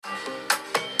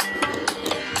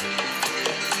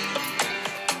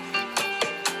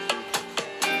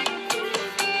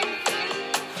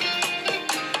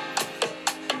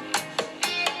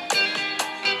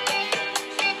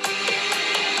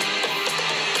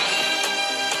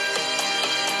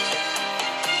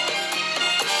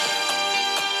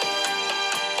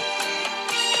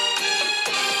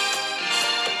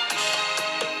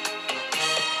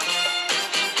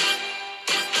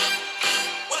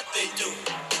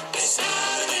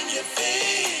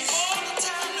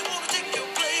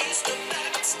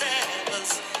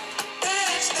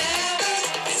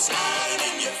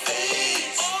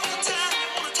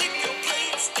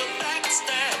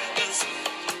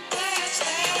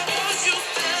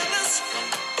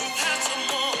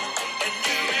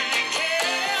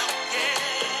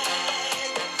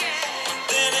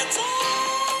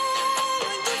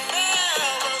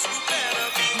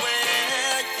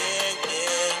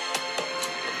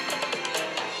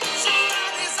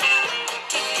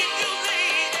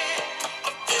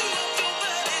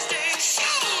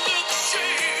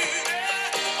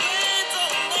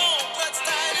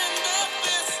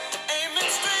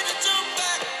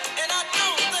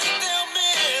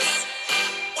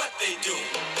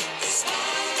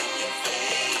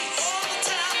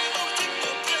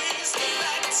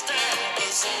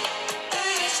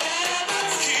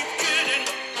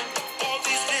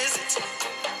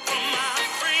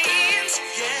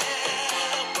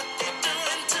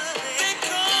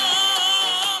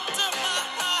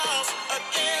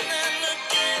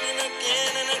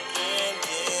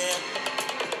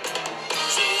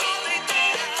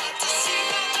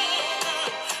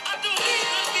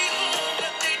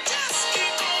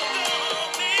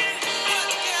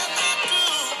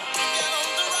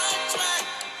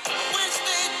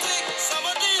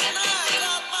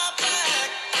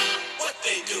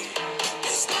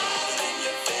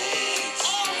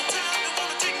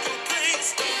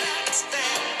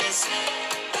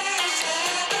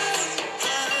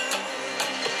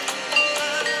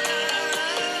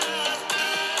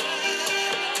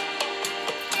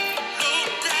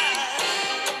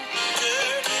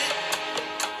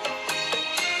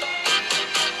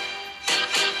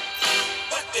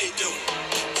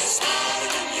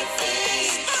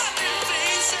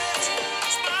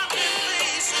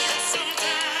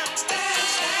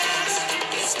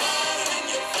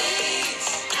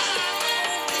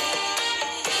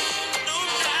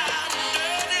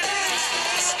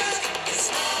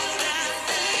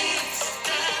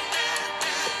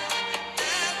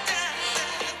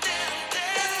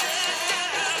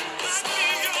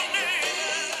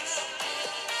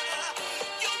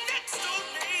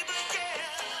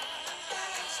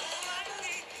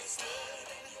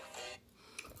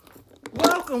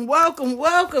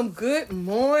welcome. Good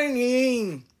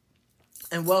morning.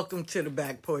 And welcome to the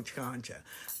Back Porch Concha.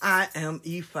 I am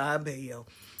E5 Bayo.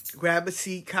 Grab a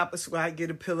seat, cop a squat, get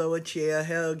a pillow, a chair,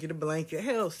 hell, get a blanket.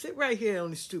 Hell, sit right here on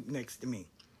the stoop next to me.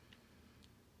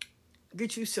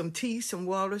 Get you some tea, some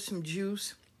water, some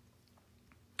juice.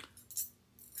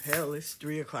 Hell, it's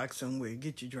 3 o'clock somewhere.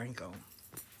 Get your drink on.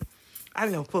 I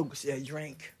know folks that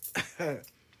drink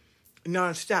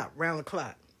non-stop, round the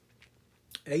clock.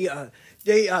 They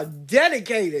are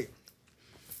dedicated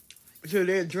to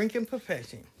their drinking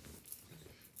profession.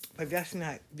 But that's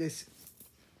not this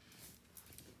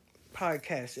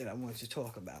podcast that I want to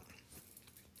talk about.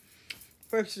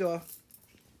 First off,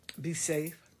 be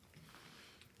safe.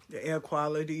 The air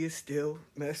quality is still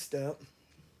messed up.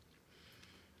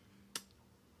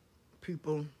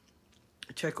 People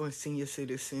check on senior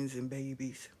citizens and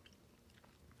babies,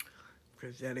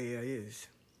 because that air is.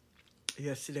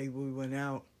 Yesterday we went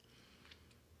out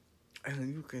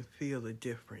and you can feel the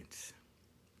difference.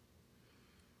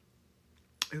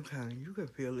 You can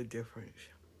feel the difference.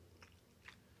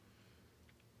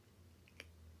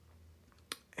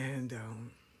 And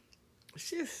it's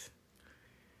just,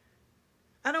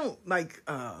 I don't like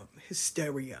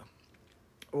hysteria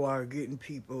or getting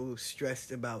people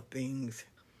stressed about things.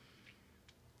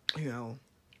 You know,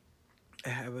 I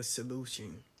have a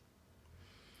solution.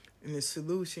 And the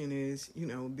solution is,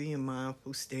 being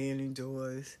mindful, staying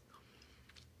indoors,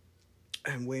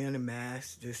 and wearing a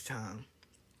mask this time.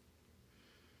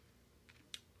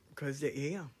 Because the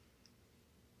air.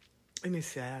 And it's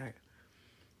sad.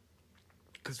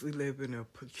 Because we live in a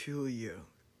peculiar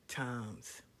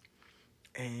times.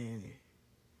 And,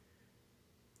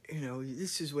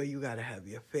 this is where you got to have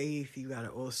your faith. You got to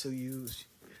also use,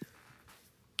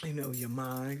 your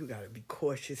mind. You got to be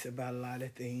cautious about a lot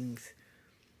of things.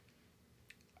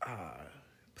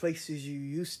 Places you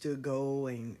used to go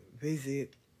and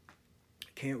visit,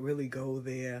 can't really go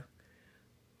there.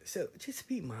 So just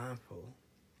be mindful.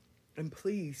 And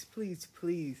please, please,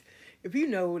 please, if you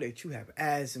know that you have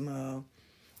asthma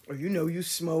or you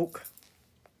smoke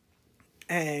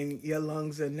and your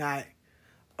lungs are not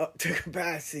up to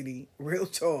capacity, real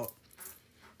talk,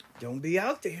 don't be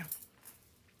out there.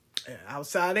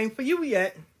 Outside ain't for you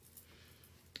yet.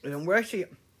 Don't rush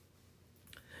it.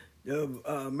 The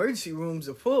emergency rooms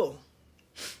are full.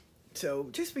 So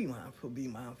just be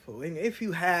mindful. And if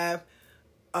you have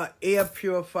an air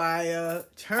purifier,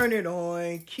 turn it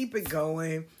on, keep it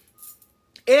going.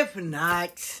 If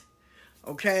not,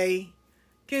 okay,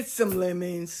 get some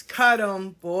lemons, cut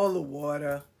them, boil the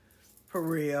water, for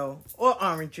real, or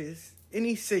oranges,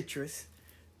 any citrus.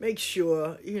 Make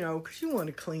sure, because you want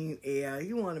to clean air.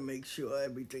 You want to make sure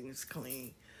everything is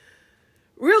clean.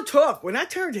 Real talk, when I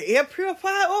turned the air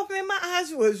purifier off, man, my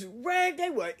eyes was red.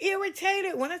 They were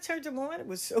irritated. When I turned them on, it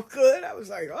was so good. I was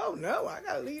like, oh no, I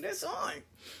gotta leave this on.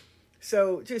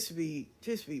 So just be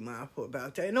mindful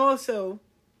about that. And also,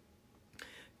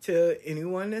 to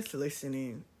anyone that's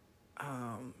listening,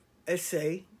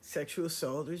 SA, sexual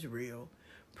assault is real.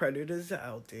 Predators are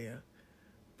out there.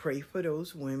 Pray for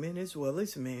those women as well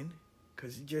as men,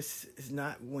 because it just is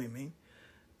not women.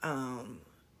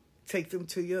 Take them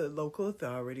to your local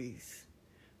authorities.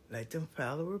 Let them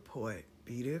file a report.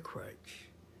 Be their crutch.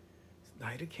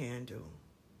 Light a candle.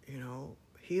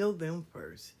 Heal them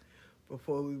first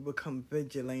before we become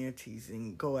vigilantes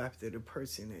and go after the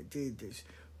person that did this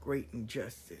great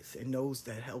injustice and those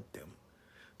that helped them.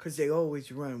 Because they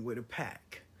always run with a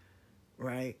pack,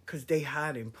 right? Because they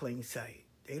hide in plain sight.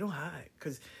 They don't hide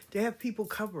because they have people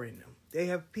covering them. They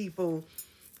have people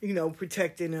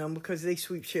protecting them because they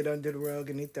sweep shit under the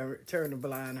rug and they turn a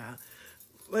blind eye.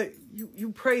 But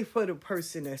you pray for the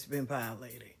person that's been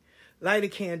violated. Light a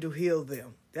candle, heal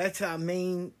them. That's our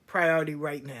main priority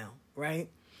right now, right?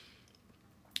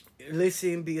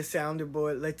 Listen, be a sounding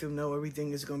board. Let them know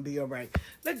everything is going to be all right.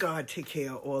 Let God take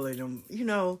care of all of them,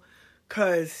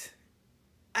 because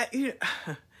I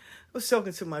was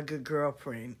talking to my good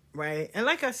girlfriend, right? And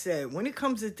like I said, when it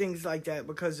comes to things like that,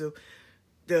 because of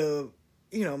the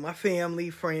my family,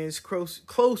 friends,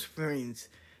 close friends,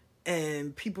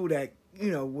 and people that,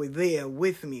 were there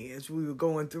with me as we were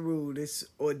going through this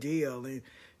ordeal and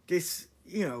this,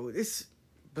 this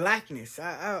blackness.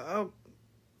 I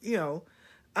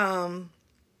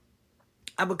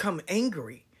become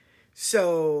angry.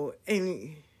 So,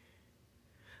 and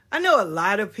I know a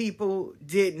lot of people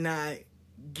did not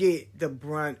get the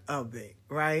brunt of it,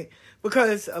 right?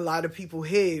 Because a lot of people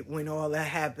hid when all that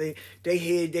happened. They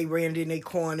hid, they ran in their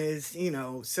corners,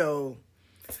 so.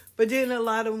 But then a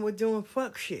lot of them were doing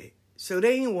fuck shit. So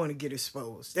they didn't want to get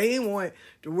exposed. They didn't want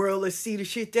the world to see the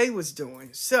shit they was doing.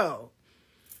 So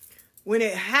when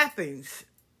it happens,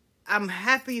 I'm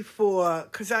happy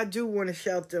because I do want to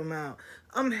shout them out.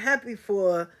 I'm happy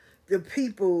for the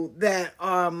people that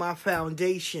are my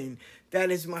foundation, that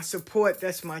is my support,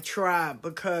 that's my tribe,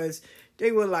 because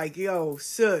they were like, yo,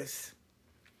 sis,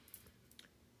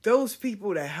 those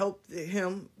people that helped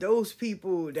him, those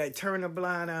people that turn a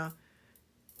blind eye,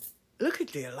 look at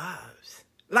their lives.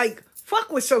 Like,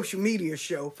 fuck what social media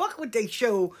show. Fuck what they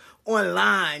show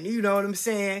online. You know what I'm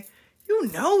saying? You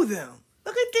know them.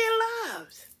 Look at their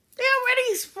lives. They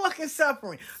already fucking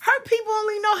suffering. Hurt people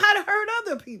only know how to hurt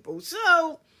other people.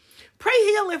 So, pray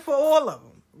healing for all of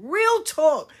them. Real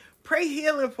talk. Pray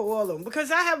healing for all of them.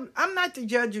 Because I'm not the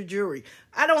judge or jury.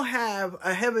 I don't have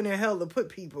a heaven and hell to put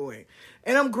people in.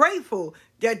 And I'm grateful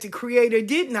that the Creator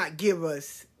did not give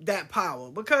us that power.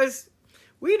 Because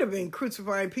we'd have been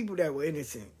crucifying people that were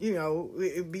innocent. You know,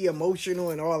 it'd be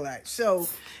emotional and all that. So,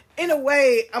 in a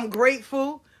way, I'm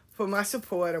grateful for my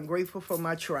support. I'm grateful for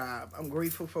my tribe. I'm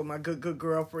grateful for my good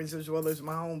girlfriends as well as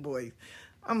my homeboys.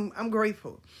 I'm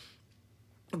grateful.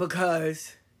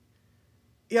 Because,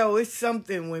 yo, it's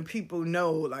something when people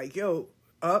know, like, yo,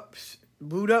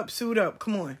 boot up, suit up.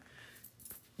 Come on.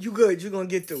 You good. You're going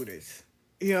to get through this.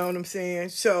 You know what I'm saying?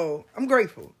 So, I'm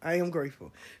grateful. I am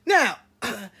grateful. Now,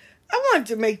 I wanted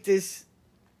to make this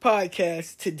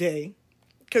podcast today,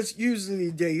 because usually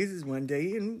the day is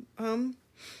Monday and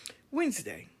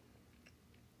Wednesday.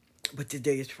 But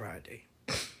today is Friday.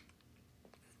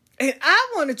 And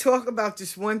I want to talk about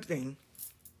this one thing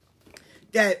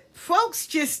that folks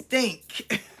just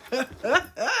think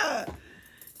that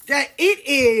it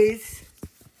is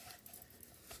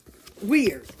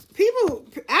weird. People,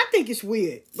 I think it's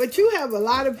weird, but you have a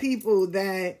lot of people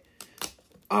that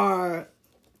are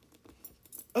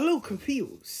a little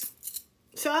confused.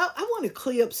 So I want to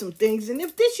clear up some things. And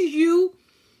if this is you,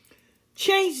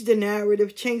 change the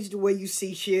narrative, change the way you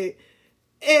see shit.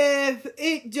 If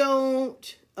it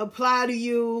don't apply to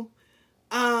you,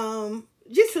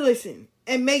 just listen.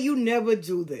 And may you never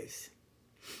do this.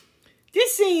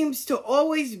 This seems to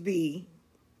always be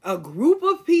a group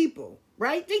of people,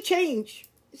 right? They change.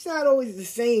 It's not always the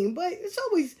same, but it's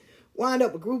always wind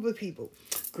up a group of people.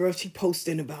 Girl, she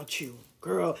posting about you.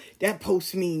 Girl, that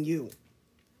post mean you.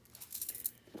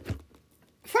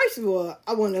 First of all,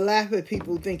 I want to laugh at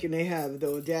people thinking they have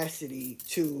the audacity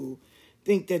to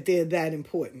think that they're that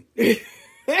important.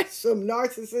 That's some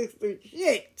narcissistic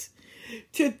shit.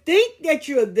 To think that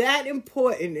you're that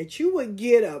important that you would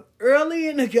get up early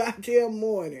in the goddamn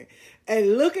morning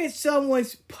and look at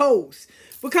someone's post.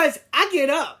 Because I get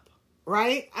up,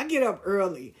 right? I get up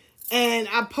early and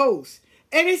I post.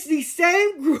 And it's the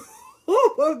same group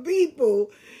of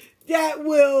people that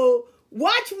will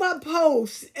watch my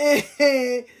posts and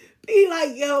be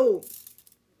like, yo,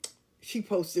 she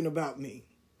posting about me.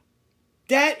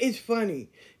 That is funny.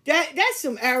 That's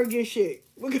some arrogant shit.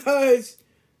 Because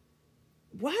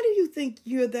why do you think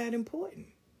you're that important?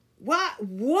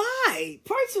 Why?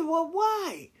 First of all,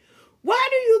 why? Why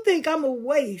do you think I'm a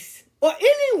waste, or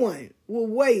anyone will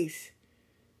waste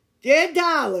their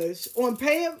dollars on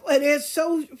paying for their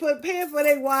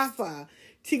Wi-Fi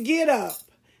to get up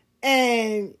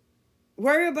and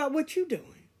worry about what you're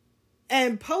doing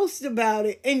and post about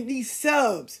it and these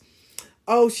subs?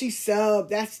 Oh, she subbed.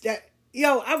 That's that.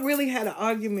 Yo, I really had an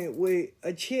argument with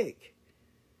a chick.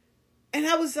 And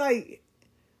I was like,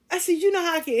 I said, you know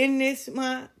how I can end this?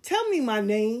 Tell me my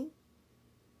name.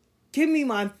 Give me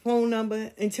my phone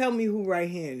number and tell me who right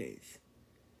hand is.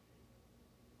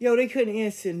 Yo, they couldn't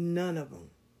answer none of them.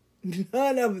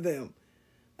 None of them.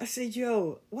 I said,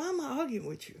 yo, why am I arguing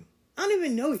with you? I don't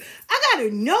even know you. I got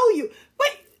to know you. But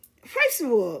first of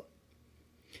all,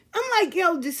 I'm like,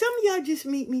 yo, did some of y'all just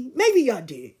meet me? Maybe y'all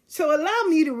did. So allow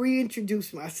me to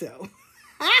reintroduce myself.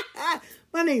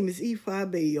 My name is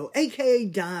Ifa Bayo, a.k.a.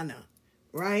 Donna,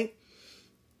 right?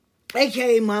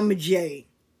 A.k.a. Mama J,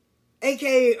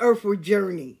 a.k.a. Earthward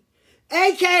Journey,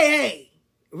 a.k.a.,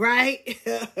 right?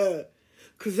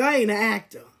 Because I ain't an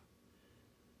actor.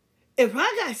 If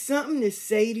I got something to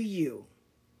say to you,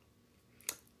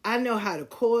 I know how to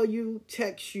call you,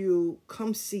 text you,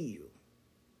 come see you.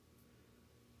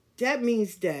 That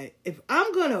means that if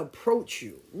I'm going to approach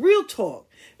you, real talk,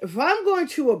 if I'm going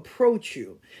to approach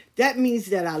you, that means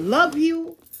that I love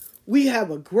you, we have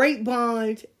a great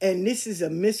bond, and this is a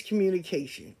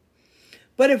miscommunication.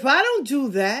 But if I don't do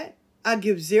that, I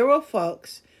give zero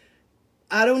fucks.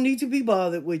 I don't need to be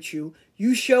bothered with you.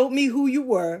 You showed me who you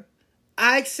were.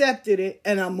 I accepted it,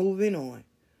 and I'm moving on.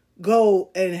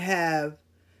 Go and have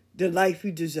the life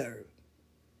you deserve.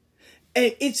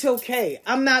 And it's okay.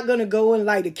 I'm not going to go and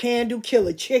light a candle, kill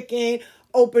a chicken,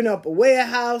 open up a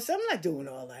warehouse. I'm not doing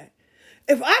all that.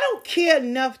 If I don't care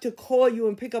enough to call you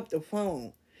and pick up the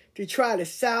phone to try to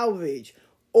salvage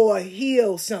or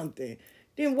heal something,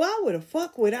 then why would the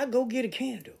fuck would I go get a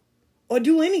candle or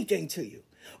do anything to you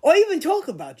or even talk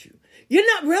about you? You're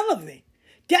not relevant.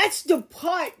 That's the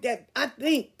part that I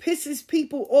think pisses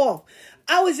people off.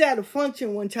 I was at a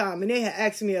function one time and they had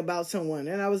asked me about someone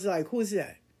and I was like, who's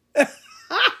that?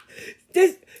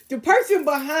 The person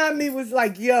behind me was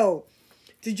like, yo,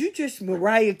 did you just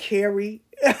Mariah Carey?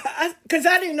 Because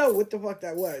I didn't know what the fuck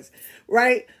that was,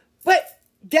 right? But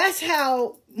that's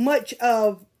how much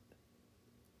of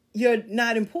you're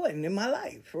not important in my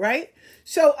life, right?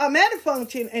 So I'm at a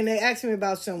function and they ask me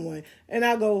about someone and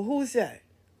I go, who's that?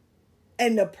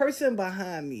 And the person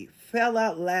behind me fell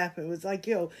out laughing. Was like,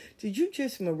 yo, did you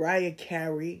just Mariah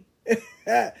Carey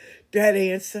that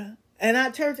answer? And I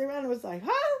turned around and was like,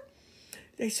 huh?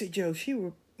 They said, yo,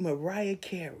 she Mariah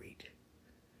carried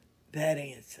that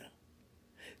answer.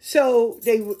 So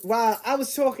while I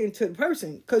was talking to the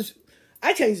person, because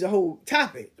I changed the whole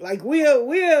topic. Like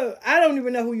I don't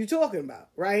even know who you're talking about,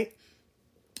 right?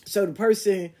 So the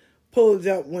person pulled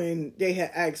up when they had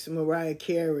asked Mariah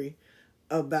Carey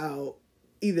about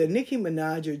either Nicki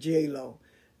Minaj or J-Lo.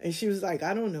 And she was like,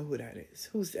 I don't know who that is.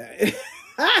 Who's that?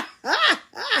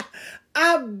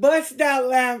 I bust out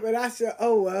laughing. I said,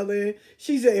 oh, well, then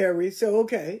she's an Aries, so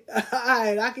okay. All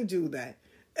right, I can do that.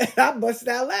 And I bust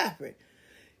out laughing.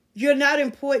 You're not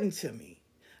important to me.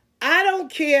 I don't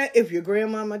care if your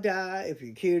grandmama died, if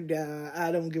your kid died.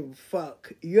 I don't give a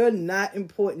fuck. You're not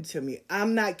important to me.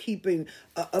 I'm not keeping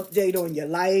an update on your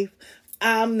life.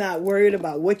 I'm not worried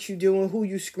about what you're doing, who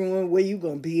you screwing, where you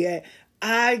going to be at.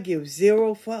 I give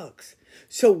zero fucks.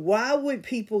 So why would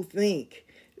people think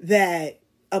that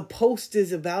a post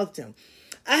is about them?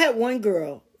 I had one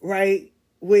girl, right,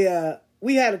 where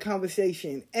we had a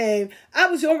conversation and I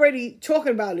was already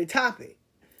talking about the topic.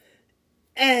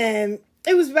 And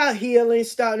it was about healing,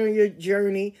 starting on your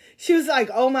journey. She was like,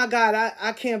 oh my God,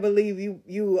 I can't believe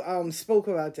you spoke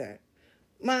about that.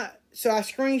 So I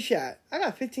screenshot. I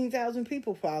got 15,000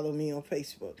 people follow me on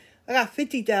Facebook. I got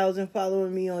 50,000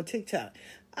 following me on TikTok.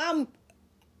 I'm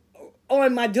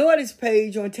on my daughter's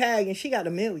page on Tag and she got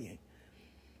 1 million.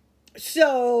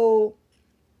 So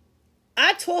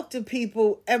I talk to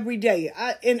people every day.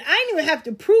 And I didn't even have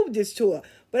to prove this to her,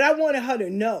 but I wanted her to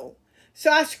know. So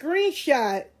I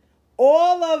screenshot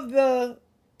all of the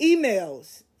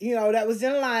emails, that was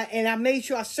in line, and I made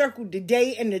sure I circled the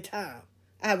day and the time.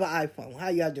 I have an iPhone. How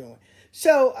y'all doing?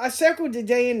 So I circled the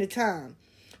day and the time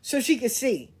so she could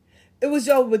see. It was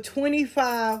over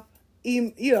 25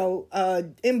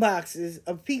 inboxes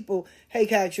of people, hey,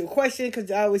 can I ask you a question? Because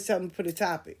I always tell them for the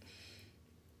topic.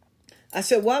 I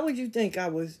said, why would you think I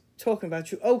was talking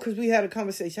about you? Oh, because we had a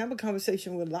conversation. I have a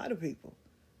conversation with a lot of people.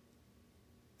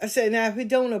 I said, now, if it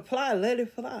don't apply, let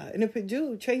it fly. And if it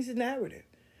do, change the narrative.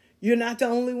 You're not the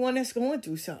only one that's going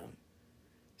through something.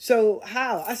 So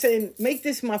how? I said, make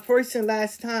this my first and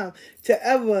last time to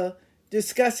ever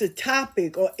discuss a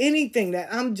topic or anything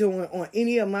that I'm doing on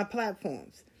any of my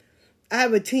platforms. I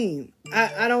have a team.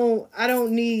 I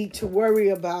don't need to worry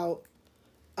about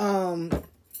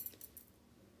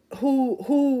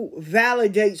who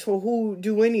validates or who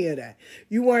do any of that.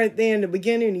 You weren't there in the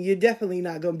beginning and you're definitely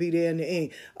not going to be there in the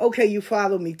end. Okay, you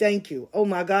follow me. Thank you. Oh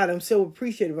my God, I'm so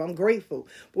appreciative. I'm grateful.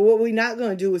 But what we're not going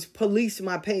to do is police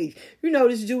my page.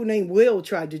 This dude named Will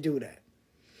tried to do that.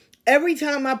 Every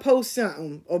time I post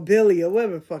something, or Billy, or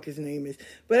whatever the fuck his name is,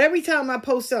 but every time I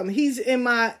post something, he's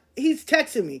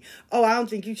texting me. Oh, I don't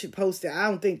think you should post that. I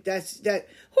don't think that's that.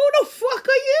 Who the fuck are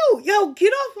you? Yo,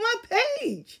 get off my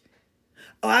page.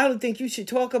 Oh, I don't think you should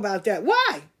talk about that.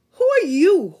 Why? Who are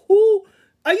you? Who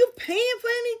are you paying for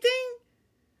anything?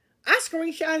 I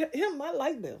screenshot him my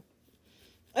light bill.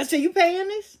 I said, you paying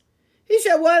this? He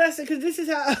said, what? I said, because this is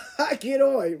how I get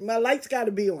on. My lights got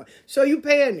to be on. So you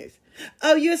paying this?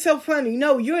 Oh, you're so funny.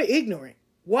 No, you're ignorant.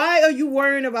 Why are you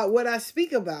worrying about what I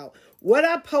speak about, what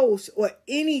I post, or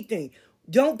anything?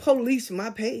 Don't police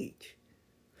my page.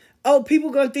 Oh,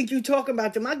 people going to think you talking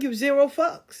about them. I give zero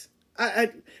fucks.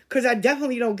 Because I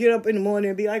definitely don't get up in the morning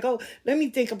and be like, oh, let me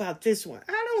think about this one.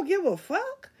 I don't give a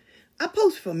fuck. I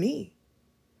post for me.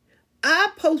 I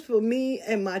post for me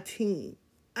and my team.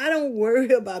 I don't worry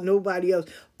about nobody else.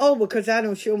 Oh, because I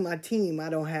don't show my team, I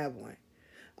don't have one.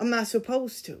 I'm not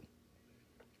supposed to.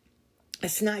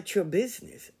 It's not your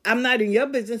business. I'm not in your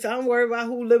business. I don't worry about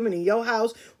who living in your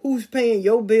house, who's paying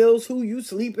your bills, who you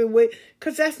sleeping with,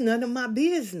 because that's none of my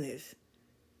business.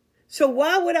 So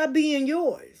why would I be in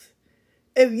yours?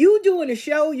 If you doing a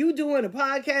show, you doing a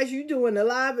podcast, you doing a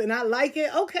live, and I like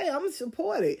it, okay, I'm going to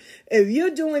support it. If you're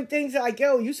doing things like,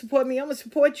 yo, you support me, I'm going to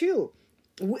support you.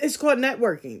 It's called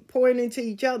networking, pouring into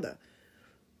each other.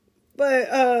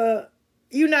 But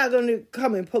you're not going to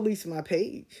come and police my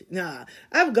page. Nah.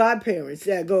 I have godparents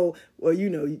that go, well,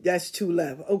 that's too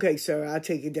left. Okay, sir, I'll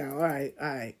take it down. All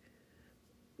right.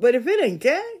 But if it ain't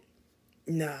that,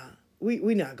 nah,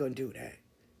 we're not going to do that.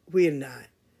 We're not.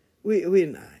 We're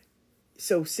not.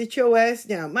 So sit your ass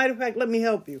down. Matter of fact, let me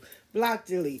help you. Block,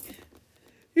 delete.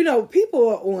 People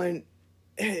are on,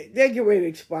 they get ready to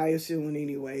expire soon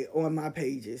anyway on my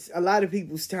pages. A lot of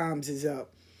people's times is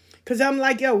up. Because I'm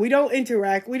like, yo, we don't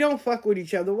interact. We don't fuck with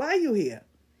each other. Why are you here?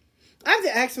 I have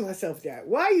to ask myself that.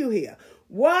 Why are you here?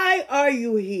 Why are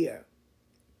you here?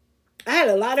 I had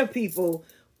a lot of people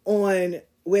on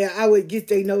where I would get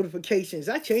their notifications.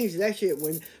 I changed that shit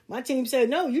when my team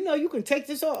said, no, you can take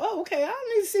this off. Oh, okay, I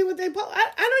don't need to see what they post.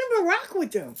 I don't even rock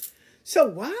with them. So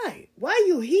why? Why are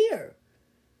you here?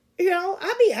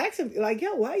 I be asking, like,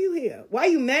 yo, why are you here? Why are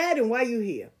you mad and why are you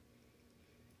here?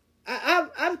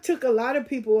 I've took a lot of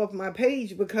people off my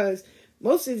page because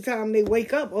most of the time they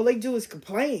wake up, all they do is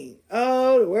complain.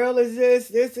 Oh, the world is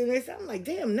this, and this. I'm like,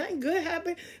 damn, nothing good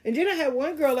happened. And then I had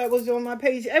one girl that was on my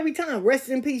page every time. Rest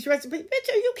in peace, rest in peace.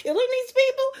 Bitch, are you killing these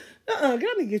people?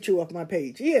 Let me get you off my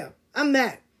page. Yeah, I'm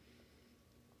that.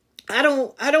 I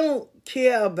don't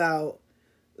care about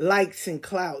likes and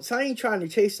clouts. I ain't trying to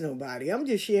chase nobody. I'm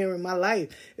just sharing my life.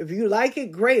 If you like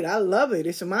it, great. I love it.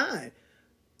 It's mine.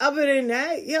 Other than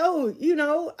that,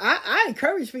 I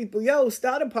encourage people,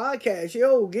 start a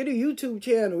podcast, get a YouTube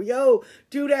channel,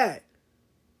 do that.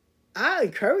 I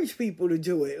encourage people to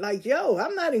do it. Like,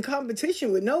 I'm not in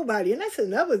competition with nobody. And that's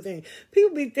another thing.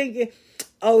 People be thinking,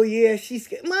 oh, yeah,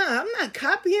 I'm not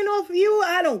copying off of you.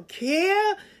 I don't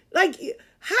care. Like,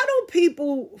 how do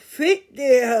people fit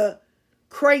their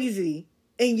crazy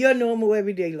in your normal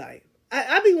everyday life?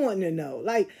 I be wanting to know.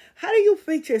 Like, how do you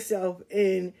fit yourself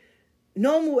in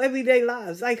normal everyday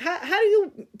lives? Like, how do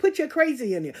you put your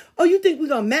crazy in there? Oh, you think we're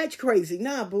going to match crazy?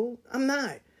 Nah, boo. I'm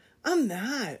not. I'm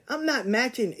not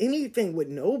matching anything with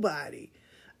nobody.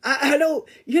 I don't,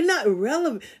 you're not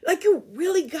relevant. Like, you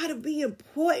really got to be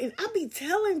important. I be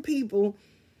telling people,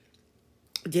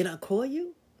 did I call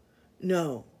you?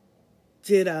 No.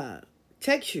 Did I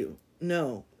text you?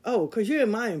 No. Oh, because you're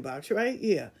in my inbox, right?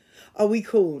 Yeah. Are we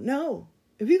cool? No.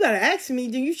 If you got to ask me,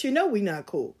 then you should know we not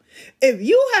cool. If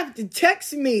you have to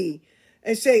text me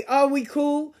and say, are we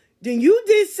cool? Then you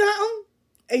did something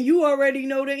and you already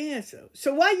know the answer.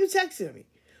 So why you texting me?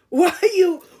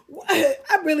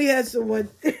 I really had someone.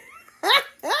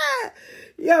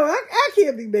 Yo, I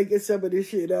can't be making some of this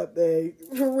shit up, man.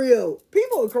 For real.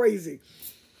 People are crazy.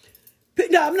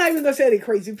 No, I'm not even going to say they're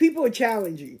crazy. People are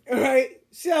challenging. All right.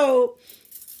 So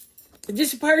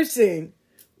this person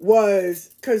was,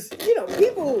 because,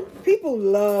 people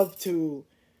love to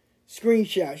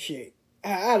screenshot shit.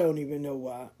 I don't even know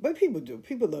why, but people do.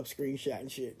 People love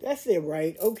screenshotting shit. That's their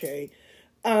right. Okay.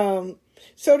 So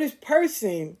this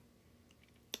person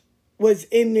was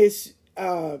in this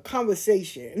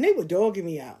conversation, and they were dogging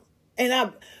me out.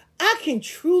 And I can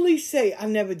truly say I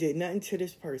never did nothing to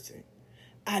this person.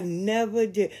 I never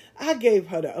did. I gave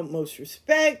her the utmost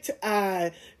respect.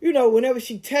 Whenever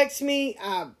she texts me,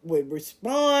 I would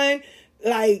respond.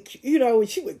 Like, and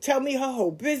she would tell me her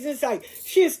whole business. Like,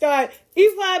 she'd start,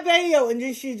 Ify Bayo, and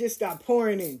then she'd just start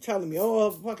pouring in, telling me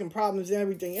all her fucking problems and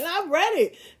everything. And I read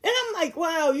it. And I'm like,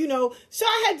 wow, So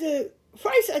I had to,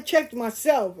 first I checked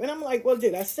myself. And I'm like, well,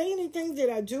 did I say anything? Did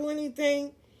I do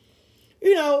anything?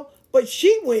 But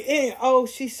she went in, oh,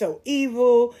 she's so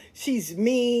evil. She's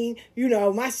mean.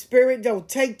 My spirit don't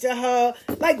take to her.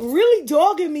 Like, really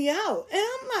dogging me out. And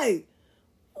I'm like,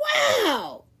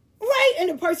 wow. Right? And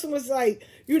the person was like,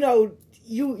 you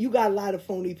got a lot of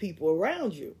phony people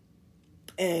around you.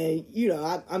 And,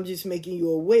 I'm just making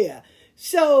you aware.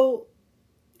 So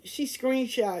she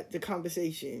screenshot the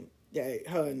conversation that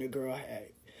her and the girl had.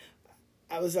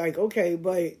 I was like, okay,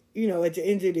 but, at the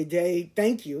end of the day,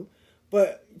 thank you.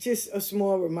 But just a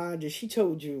small reminder, she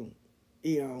told you,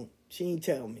 she didn't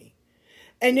tell me.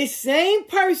 And this same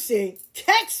person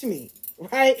texts me,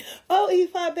 right? Oh,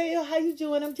 Ify Bayo, how you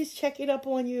doing? I'm just checking up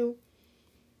on you.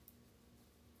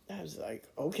 I was like,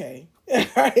 okay.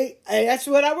 Right? And that's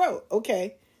what I wrote.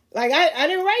 Okay. Like, I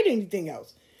didn't write anything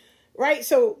else. Right?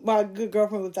 So my good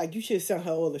girlfriend was like, you should send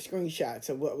her all the screenshots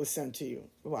of what was sent to you.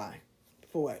 Why?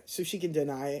 For what? So she can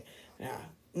deny it? Nah.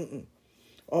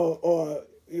 Or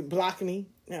block me?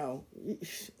 No.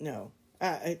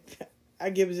 I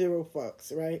give zero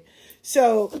fucks, right?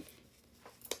 So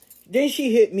then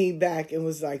she hit me back and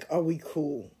was like, are we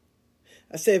cool?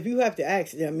 I said, if you have to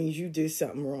ask, that means you did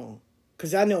something wrong.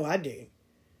 Because I know I did.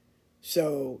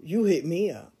 So you hit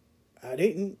me up. I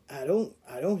didn't. I don't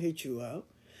hit you up.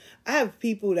 I have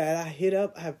people that I hit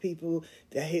up. I have people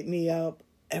that hit me up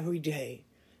every day.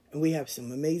 And we have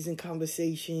some amazing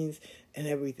conversations and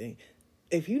everything.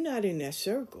 If you're not in that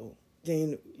circle,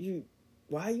 then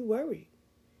why are you worried?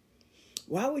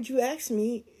 Why would you ask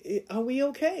me, are we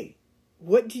okay?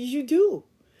 What did you do?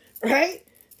 Right?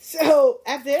 So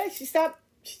after that, she stopped.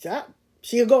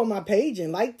 She'll go on my page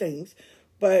and like things.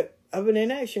 But other than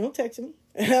that, she don't text me.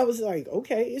 And I was like,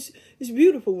 okay, it's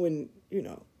beautiful when,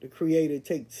 the Creator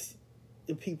takes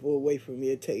the people away from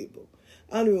your table.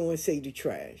 I don't even want to say the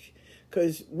trash.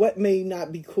 Because what may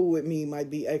not be cool with me might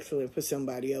be excellent for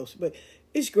somebody else. But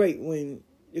it's great when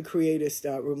the Creator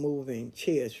start removing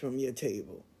chairs from your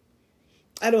table.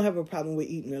 I don't have a problem with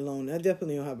eating alone. I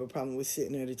definitely don't have a problem with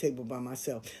sitting at a table by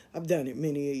myself. I've done it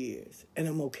many years, and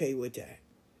I'm okay with that.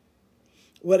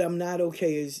 What I'm not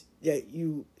okay is that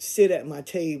you sit at my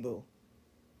table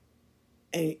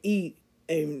and eat,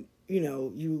 and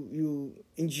you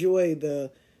enjoy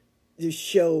the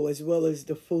show as well as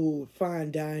the food,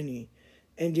 fine dining,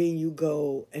 and then you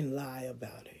go and lie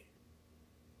about it.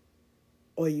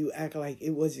 Or you act like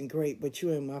it wasn't great, but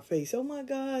you're in my face. Oh my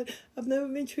God, I've never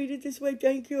been treated this way.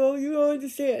 Thank you. Oh, you don't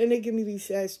understand. And they give me these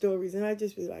sad stories, and I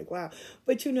just be like, wow.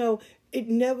 But it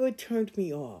never turned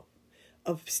me off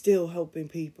of still helping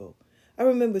people. I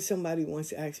remember somebody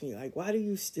once asked me, like, why do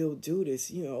you still do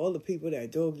this? All the people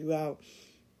that dog you out.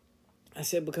 I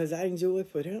said, because I enjoy it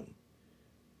for them.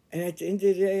 And at the end of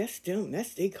the day, that's them.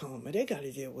 That's their karma. They got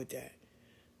to deal with that.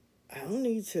 I don't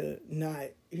need to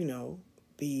not,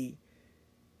 be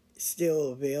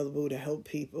still available to help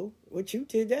people. What you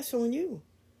did, that's on you.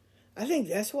 I think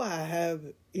that's why I have,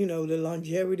 the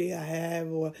longevity I have,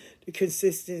 or the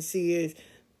consistency is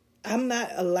I'm not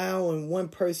allowing one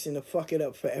person to fuck it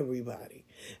up for everybody.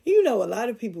 A lot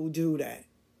of people do that.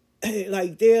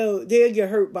 Like they'll get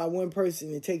hurt by one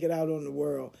person and take it out on the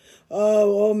world.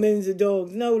 Oh, all men's are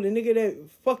dogs. No, the nigga that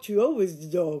fucked you over is the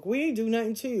dog. We ain't do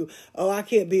nothing to you. Oh, I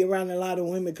can't be around a lot of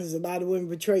women because a lot of women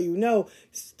betray you. No,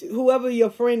 whoever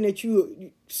your friend that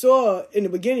you saw in the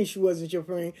beginning, she wasn't your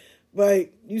friend,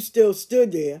 but you still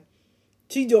stood there.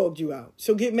 She dogged you out.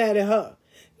 So get mad at her.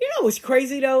 You know what's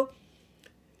crazy though?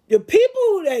 The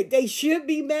people that they should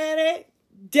be mad at,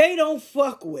 they don't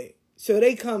fuck with. So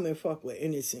they come and fuck with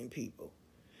innocent people.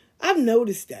 I've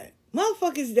noticed that.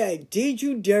 Motherfuckers that did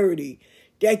you dirty,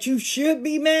 that you should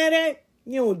be mad at,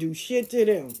 you don't do shit to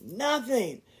them.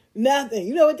 Nothing.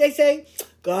 You know what they say?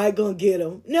 God gonna get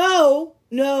them. No.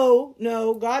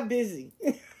 God busy.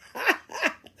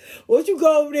 Once you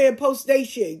go over there and post they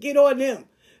shit, get on them.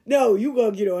 No, you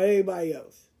gonna get on everybody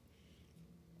else.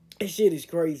 This shit is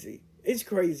crazy. It's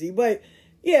crazy, but...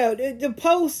 yeah, the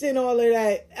posts and all of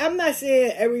that, I'm not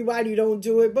saying everybody don't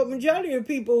do it, but majority of the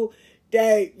people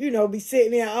that, be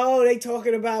sitting there, oh, they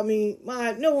talking about me.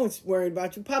 No one's worried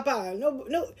about you. Papa,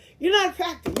 no, you're not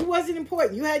attractive. You wasn't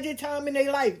important. You had your time in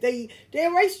their life. They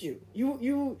erased you.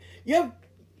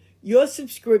 Your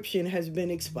subscription has been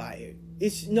expired.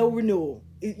 It's no renewal.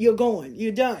 You're gone.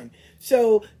 You're done.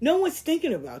 So no one's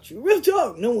thinking about you. Real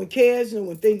talk. No one cares. No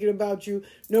one thinking about you.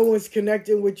 No one's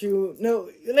connecting with you. No,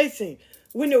 listen.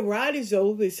 When the ride is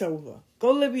over, it's over.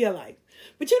 Go live your life.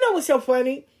 But you know what's so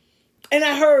funny? And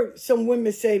I heard some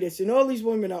women say this, and all these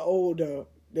women are older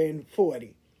than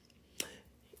 40.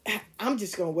 I'm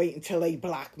just going to wait until they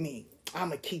block me. I'm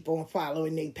going to keep on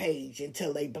following their page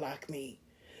until they block me.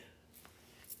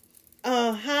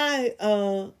 Hi,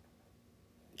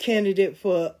 candidate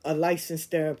for a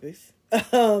licensed therapist.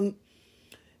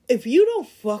 If you don't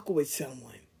fuck with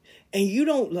someone, and you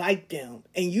don't like them,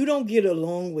 and you don't get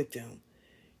along with them,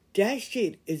 that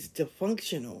shit is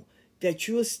dysfunctional, that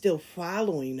you're still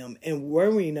following them and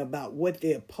worrying about what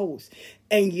they post.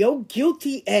 And your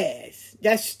guilty ass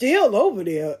that's still over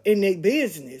there in their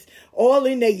business, all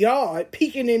in their yard,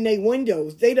 peeking in their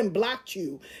windows. They done blocked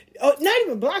you. Not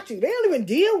even blocked you. They don't even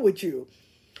deal with you.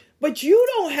 But you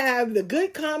don't have the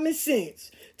good common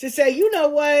sense to say, you know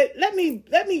what, let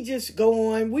me just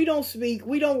go on. We don't speak.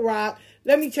 We don't rock.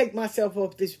 Let me take myself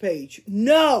off this page.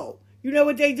 No. You know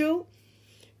what they do?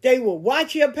 They will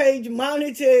watch your page,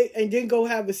 monitor it, and then go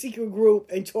have a secret group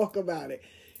and talk about it.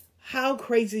 How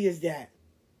crazy is that?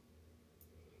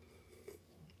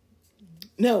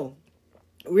 No.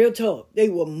 Real talk. They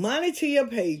will monitor your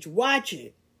page, watch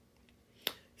it,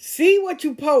 see what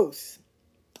you post,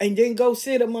 and then go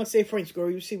sit amongst their friends.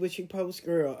 Girl, you see what you post,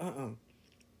 girl?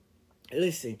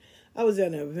 Listen, I was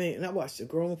at an event, and I watched a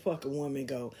grown fucking woman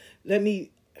go, let me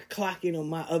clock in on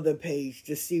my other page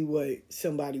to see what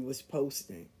somebody was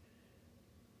posting.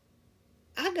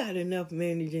 I got enough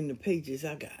managing the pages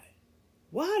I got.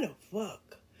 Why the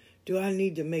fuck do I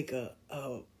need to make a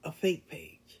fake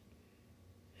page?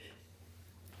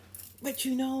 But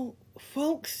you know,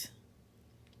 folks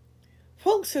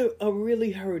are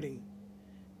really hurting.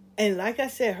 And like I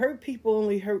said, hurt people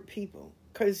only hurt people.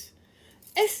 Because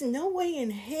it's no way in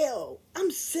hell.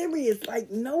 I'm serious.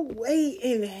 Like, no way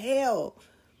in hell.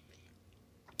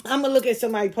 I'm going to look at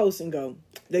somebody post and go,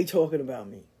 they talking about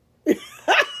me.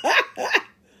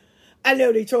 I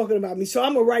know they talking about me. So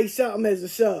I'm going to write something as a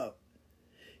sub.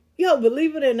 Yo,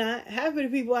 believe it or not, half of the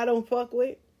people I don't fuck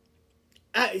with,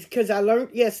 because I learned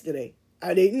yesterday.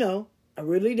 I didn't know. I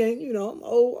really didn't. You know, I'm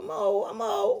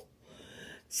old.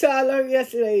 So I learned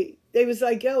yesterday. They was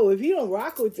like, yo, if you don't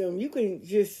rock with them, you can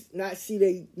just not see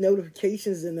their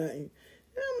notifications or nothing.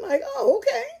 And I'm like, oh,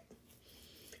 okay.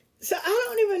 So I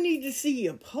don't even need to see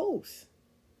your post.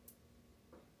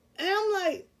 And I'm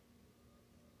like,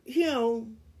 you know,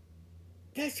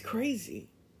 that's crazy.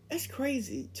 That's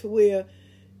crazy to where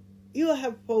you'll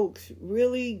have folks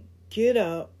really get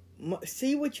up,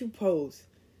 see what you post,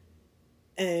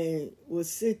 and will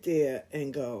sit there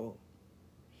and go,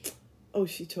 oh,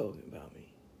 she talking about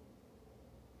me.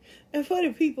 And for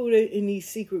the people that in these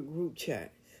secret group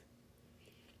chats,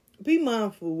 be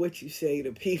mindful what you say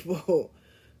to people.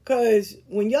 Because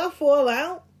when y'all fall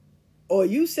out, or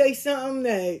you say something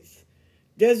that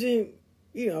doesn't,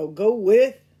 go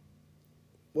with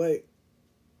what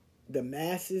the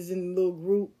masses in the little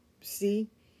group see,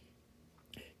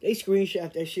 they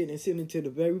screenshot that shit and send it to the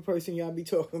very person y'all be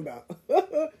talking about.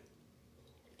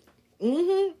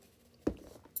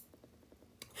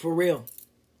 For real.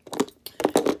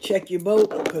 Check your boat,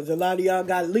 because a lot of y'all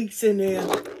got leaks in there.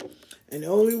 And the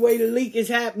only way the leak is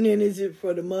happening is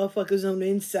for the motherfuckers on the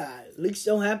inside. Leaks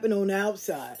don't happen on the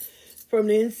outside. From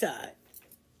the inside.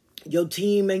 Your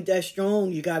team ain't that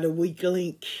strong. You got a weak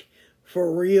link.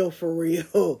 For real, for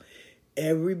real.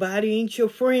 Everybody ain't your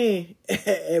friend.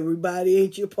 Everybody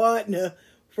ain't your partner.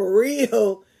 For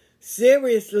real.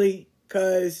 Seriously.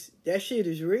 Because that shit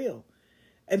is real.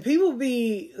 And people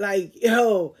be like,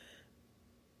 yo,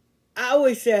 I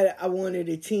always said I wanted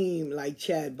a team like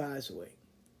Chad Boswick.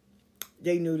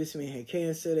 They knew this man had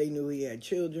cancer. They knew he had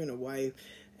children, a wife.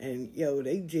 And,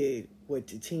 they did what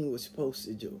the team was supposed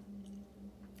to do.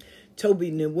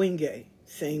 Toby Nwingwe,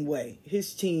 same way.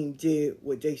 His team did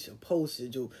what they supposed to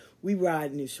do. We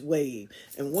riding this wave.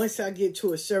 And once I get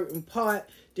to a certain part,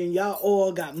 then y'all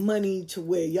all got money to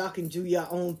where y'all can do your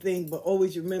own thing. But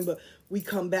always remember, we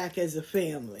come back as a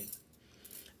family.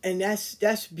 And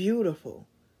that's beautiful.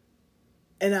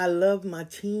 And I love my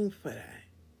team for that.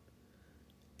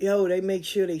 Yo, they make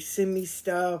sure they send me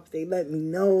stuff. They let me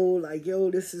know, like, yo,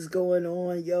 this is going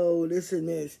on. Yo, this and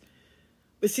this.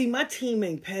 But see, my team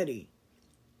ain't petty.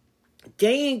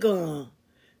 They ain't gonna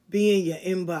be in your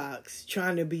inbox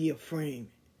trying to be your friend.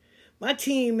 My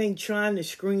team ain't trying to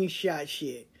screenshot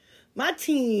shit. My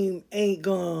team ain't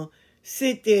gonna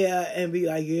sit there and be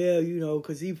like, yeah,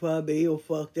 because he probably ill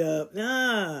fucked up.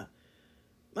 Nah.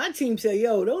 My team say,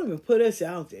 yo, don't even put us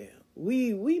out there.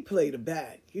 We play the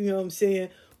back. You know what I'm saying?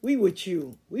 We with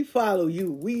you. We follow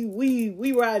you.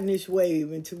 We riding this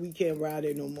wave until we can't ride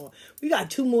it no more. We got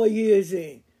 2 more years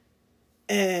in.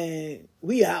 And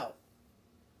we out.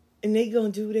 And they gonna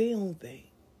do their own thing.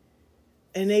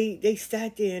 And they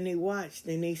sat there and they watched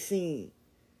and they seen.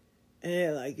 And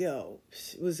they're like, yo,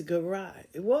 it was a good ride.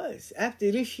 It was.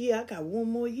 After this year, I got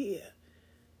 1 more year.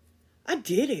 I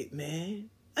did it, man.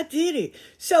 I did it.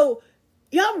 So,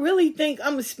 y'all really think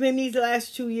I'm going to spend these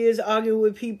last 2 years arguing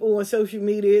with people on social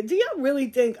media? Do y'all really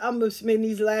think I'm going to spend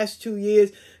these last 2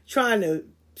 years trying to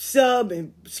sub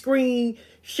and screenshot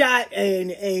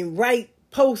and write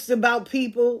posts about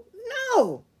people?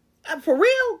 No. For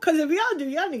real? Because if y'all do,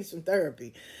 y'all need some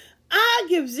therapy. I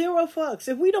give 0 fucks.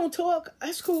 If we don't talk,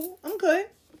 that's cool. I'm good.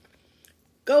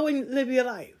 Go and live your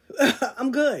life.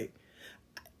 I'm good.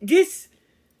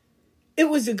 It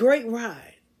was a great ride.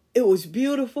 It was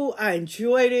beautiful. I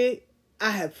enjoyed it.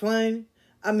 I had fun.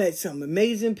 I met some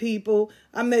amazing people.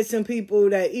 I met some people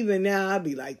that even now I'd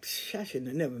be like, I should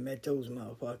have never met those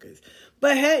motherfuckers.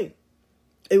 But hey,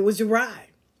 it was a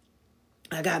ride.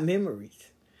 I got memories.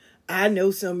 I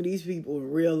know some of these people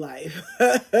in real life.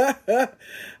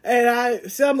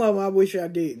 And some of them I wish I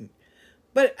didn't.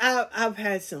 But I've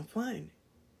had some fun.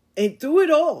 And through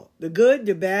it all, the good,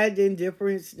 the bad, the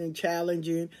indifference, the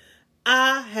challenging,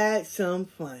 I had some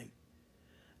fun.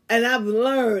 And I've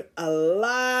learned a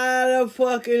lot of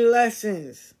fucking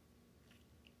lessons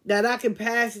that I can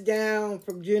pass down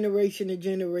from generation to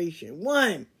generation.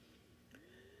 1,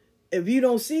 if you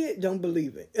don't see it, don't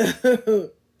believe it.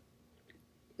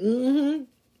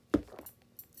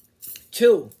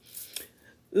 2,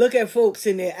 look at folks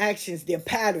and their actions, their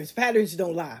patterns. Patterns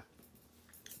don't lie.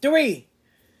 3,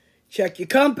 check your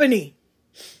company.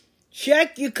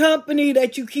 Check your company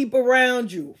that you keep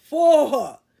around you for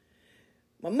her.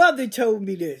 My mother told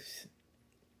me this,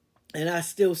 and I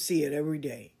still see it every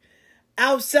day.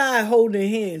 Outside holding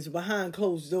hands behind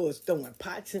closed doors, throwing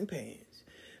pots and pans.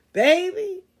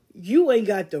 Baby, you ain't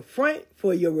got the front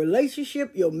for your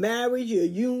relationship, your marriage, your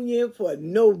union, for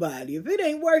nobody. If it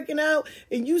ain't working out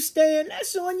and you staying,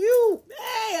 that's on you.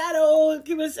 Hey, I don't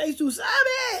give a say to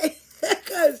sabe.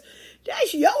 Because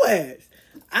that's your ass.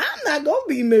 I'm not going to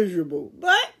be miserable.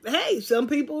 But, hey, some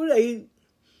people,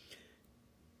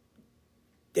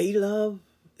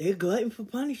 they're glutton for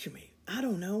punishment. I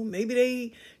don't know.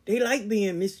 Maybe they like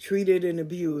being mistreated and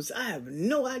abused. I have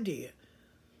no idea.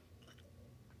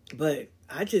 But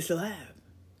I just laugh.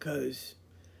 Because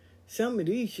some of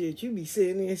these shit, you be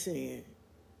sitting there saying,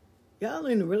 y'all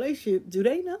in a relationship, do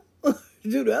they know?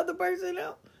 Do the other person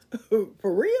know?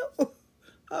 For real?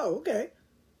 Oh, okay.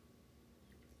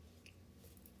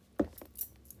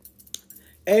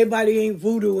 Everybody ain't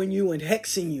voodooing you and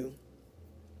hexing you.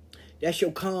 That's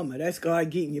your karma. That's God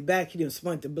getting you back. He done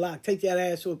spun the block. Take that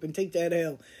ass up and take that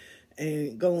L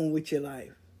and go on with your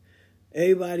life.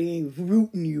 Everybody ain't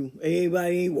rooting you.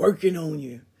 Everybody ain't working on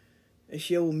you. That's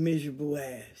your miserable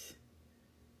ass.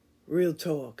 Real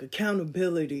talk.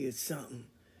 Accountability is something.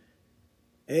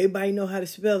 Everybody know how to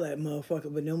spell that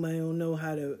motherfucker, but nobody don't know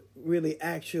how to really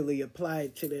actually apply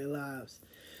it to their lives.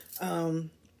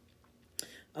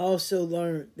 I also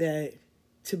learned that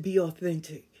to be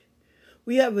authentic.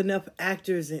 We have enough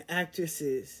actors and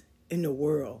actresses in the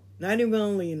world, not even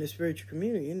only in the spiritual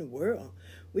community, in the world.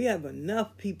 We have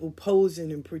enough people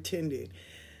posing and pretending.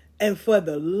 And for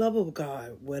the love of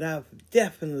God, what I've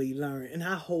definitely learned, and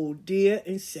I hold dear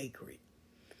and sacred,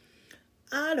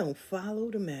 I don't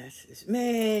follow the masses.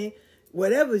 Man,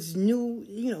 whatever's new,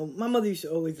 my mother used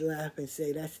to always laugh and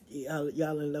say, that's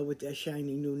y'all in love with that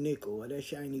shiny new nickel or that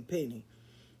shiny penny.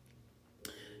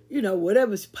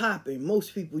 Whatever's popping,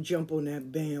 most people jump on that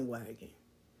bandwagon.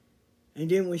 And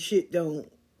then when shit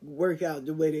don't work out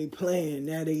the way they plan,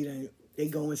 now they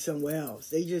going somewhere else.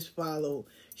 They just follow,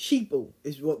 sheeple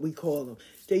is what we call them.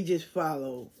 They just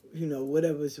follow,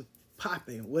 whatever's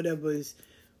popping, whatever's,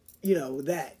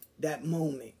 that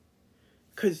moment.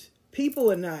 Because people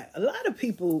are not, a lot of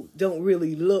people don't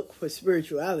really look for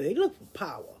spirituality. They look for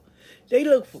power. They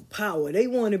look for power. They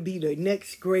want to be the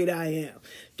next great I am.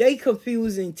 They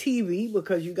confusing TV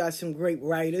because you got some great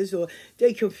writers, or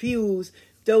they confuse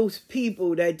those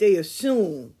people that they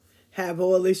assume have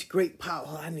all this great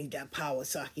power. I need that power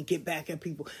so I can get back at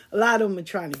people. A lot of them are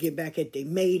trying to get back at their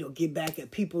mate or get back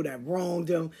at people that wronged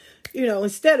them.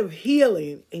 Instead of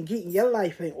healing and getting your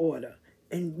life in order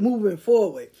and moving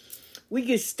forward, we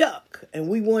get stuck and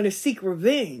we want to seek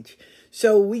revenge.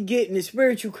 So we get in the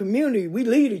spiritual community. We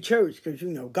leave the church because,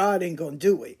 God ain't going to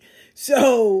do it.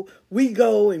 So we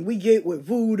go and we get with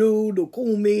voodoo, the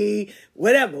kumi,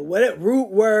 whatever, root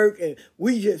work. And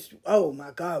we just, oh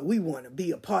my God, we want to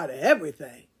be a part of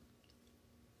everything.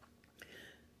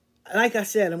 Like I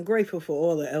said, I'm grateful for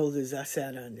all the elders I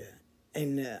sat under.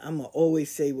 And I'm going to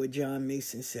always say what John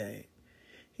Mason said.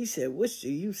 He said, what's the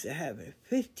use of having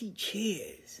 50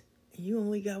 chairs and you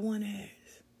only got one ass?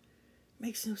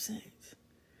 Makes no sense.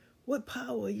 What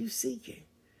power are you seeking?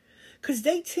 Because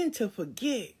they tend to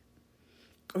forget,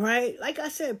 right? Like I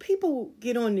said, people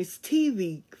get on this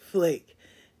TV flick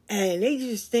and they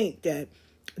just think that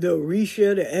the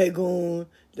Orisha, the Egon,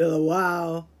 the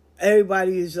Lawal,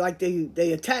 everybody is like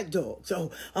they attack dogs.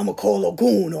 So I'm going to call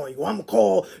Ogun on you. I'm going to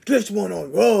call this one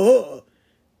on you.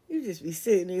 You just be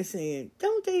sitting there saying,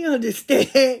 don't they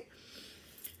understand?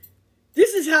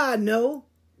 This is how I know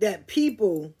that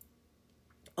people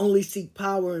only seek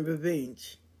power and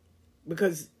revenge,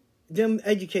 because them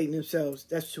educating themselves,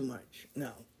 that's too much.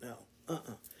 No.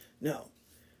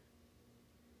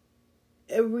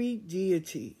 Every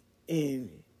deity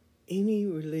in any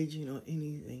religion or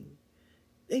anything,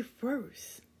 they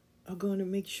first are going to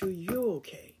make sure you're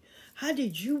okay. How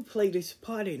did you play this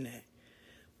part in that?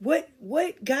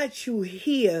 What got you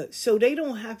here so they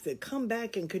don't have to come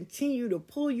back and continue to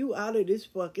pull you out of this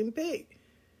fucking pit?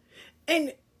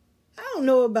 And I don't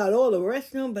know about all the rest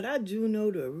of them, but I do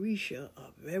know the Orisha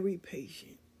are very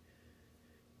patient.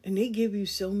 And they give you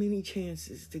so many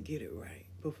chances to get it right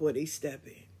before they step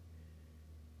in.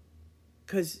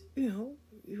 Because,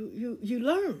 you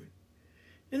learn.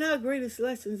 And our greatest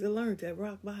lessons are learned at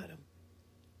rock bottom.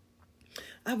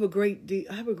 I have a great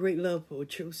love for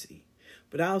Ochosi.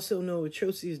 But I also know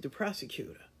Ochosi is the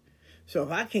prosecutor. So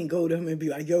if I can't go to him and be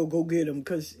like, yo, go get him,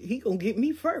 because he going to get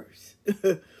me first.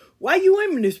 Why you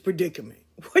in this predicament?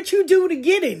 What you do to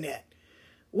get in that?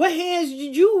 What hands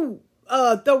did you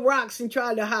throw rocks and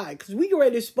try to hide? Because we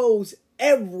already expose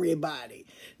everybody.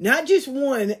 Not just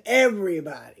one,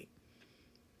 everybody.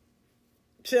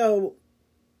 So,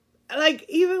 like,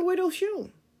 even with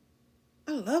Oshun,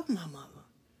 I love my mother.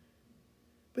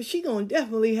 But she gonna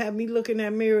definitely have me look in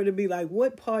that mirror to be like,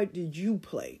 what part did you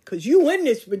play? Because you in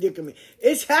this predicament.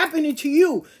 It's happening to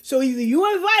you. So either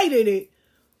you invited it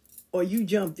or you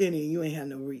jumped in and you ain't had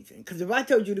no reason. Because if I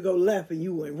told you to go left and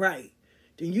you went right,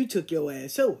 then you took your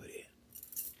ass over there.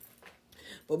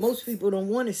 But most people don't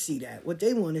want to see that. What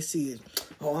they want to see is,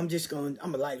 oh, I'm going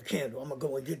to light a candle. I'm going to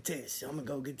go and get this. I'm going to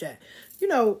go get that. You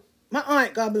know, my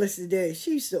aunt, God bless her dead,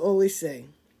 she used to always say,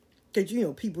 because, you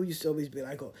know, people used to always be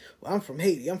like, oh, well, I'm from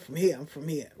Haiti. I'm from here. I'm from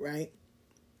here, right?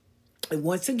 And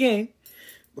once again,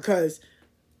 because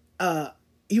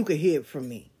you could hear it from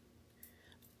me,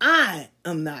 I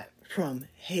am not from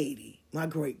Haiti. My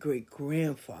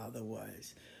great-great-grandfather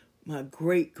was. My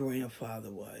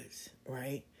great-grandfather was,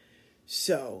 right?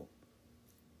 So,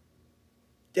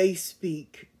 they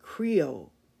speak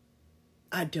Creole.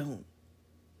 I don't.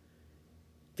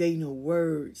 They know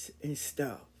words and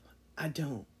stuff. I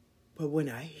don't. But when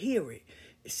I hear it,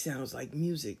 it sounds like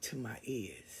music to my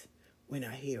ears when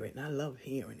I hear it. And I love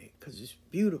hearing it because it's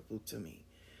beautiful to me.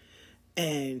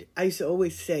 And I used to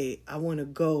always say, I want to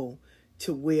go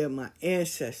to where my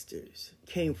ancestors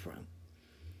came from.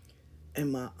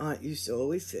 And my aunt used to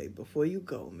always say, before you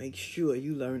go, make sure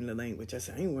you learn the language. I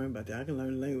said, I ain't worrying about that. I can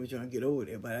learn the language when I get over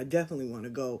there. But I definitely want to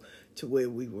go to where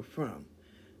we were from.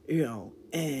 You know,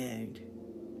 and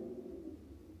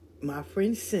my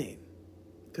friend Sin,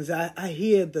 because I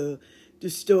hear the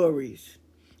stories.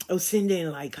 Oh, Sin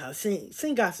didn't like how Sin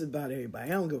gossip about everybody.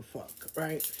 I don't give a fuck,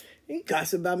 right? He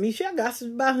gossip about me. She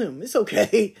gossip about him. It's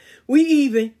okay. We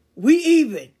even,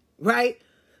 right?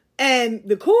 And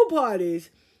the cool part is,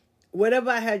 whatever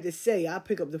I had to say, I'll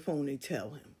pick up the phone and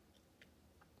tell him.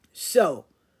 So,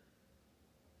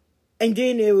 and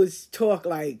then there was talk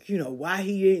like, you know, why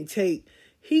he didn't take.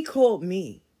 He called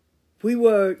me. We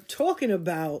were talking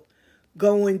about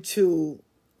going to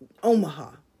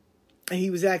Omaha. And he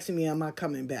was asking me, am I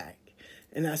coming back?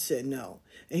 And I said no.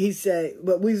 And he said,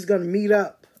 but we was going to meet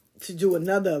up to do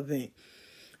another event.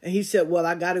 And he said, well,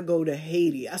 I got to go to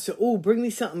Haiti. I said, oh, bring me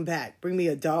something back. Bring me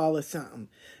 $1 or something.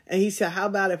 And he said, how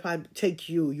about if I take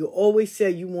you? You always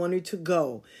said you wanted to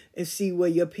go and see where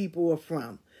your people are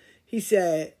from. He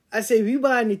said, I said, if you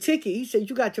buying the ticket, he said,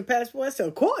 you got your passport? I said,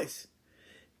 of course.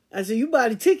 I said, you buy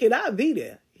the ticket, I'll be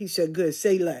there. He said, good,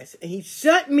 say less. And he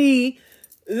sent me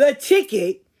the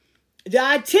ticket, the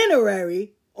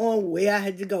itinerary on where I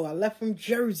had to go. I left from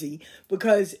Jersey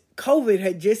because COVID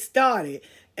had just started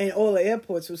and all the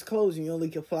airports was closed and you only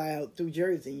could fly out through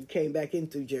Jersey. You came back in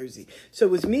through Jersey. So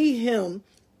it was me, him,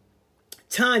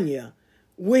 Tanya,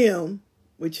 William,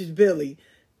 which is Billy,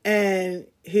 and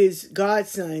his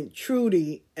godson,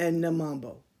 Trudy, and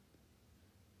Namambo.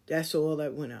 That's all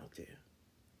that went out there.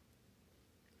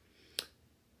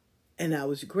 And I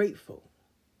was grateful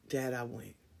that I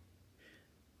went.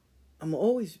 I'm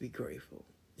always be grateful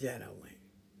that I went.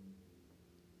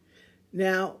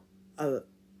 Now,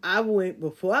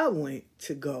 before I went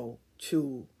to go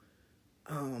to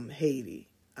Haiti,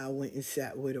 I went and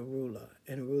sat with Arula.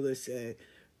 And Arula said,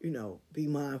 you know, be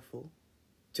mindful.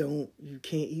 You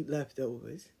can't eat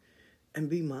leftovers. And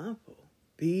be mindful.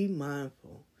 Be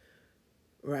mindful.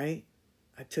 Right?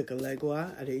 I took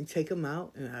Alegua. I didn't take him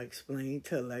out. And I explained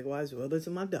to Alegua as well as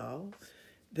to my dog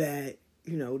that,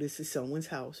 you know, this is someone's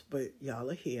house, but y'all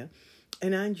are here.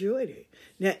 And I enjoyed it.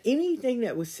 Now, anything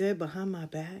that was said behind my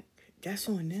back, that's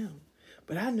on them.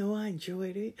 But I know I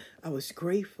enjoyed it. I was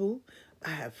grateful.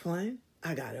 I had fun.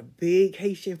 I got a big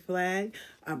Haitian flag.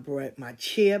 I brought my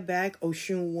chair back.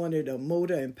 Oshun wanted a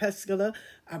motor and pescala.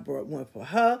 I brought one for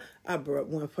her. I brought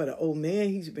one for the old man.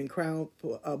 He's been crowned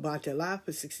for Bachala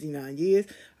for 69 years.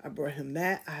 I brought him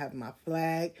that. I have my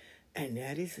flag. And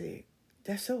that is it.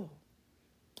 That's all.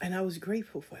 And I was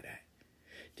grateful for that.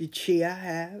 The chair I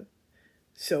have,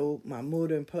 so my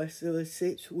motor and pescala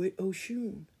sits with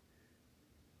Oshun.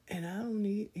 And I don't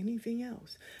need anything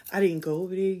else. I didn't go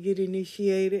over there to get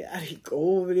initiated. I didn't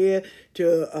go over there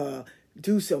to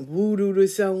do some voodoo to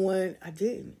someone. I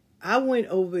didn't. I went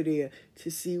over there to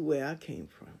see where I came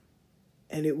from.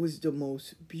 And it was the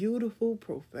most beautiful,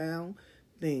 profound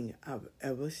thing I've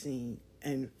ever seen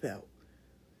and felt.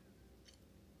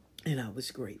 And I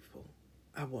was grateful.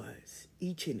 I was.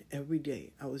 Each and every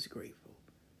day, I was grateful.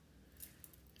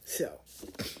 So,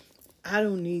 I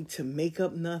don't need to make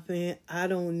up nothing. I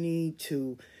don't need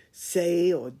to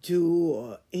say or do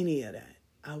or any of that.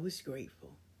 I was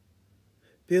grateful.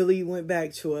 Billy went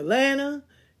back to Atlanta.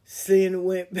 Sin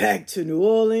went back to New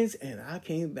Orleans. And I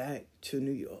came back to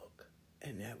New York.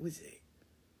 And that was it.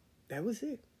 That was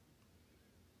it.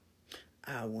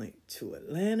 I went to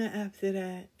Atlanta after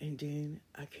that, and then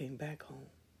I came back home.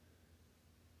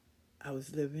 I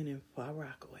was living in Far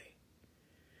Rockaway.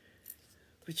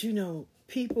 But you know,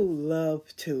 people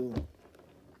love to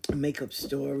make up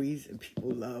stories, and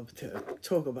people love to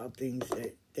talk about things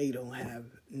that they don't have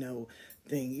no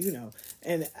thing, you know.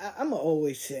 And I'm going to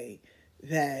always say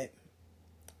that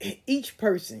each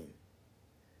person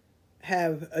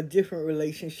have a different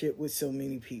relationship with so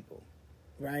many people,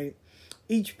 right?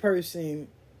 Each person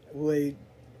would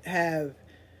have,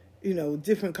 you know,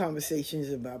 different conversations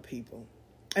about people.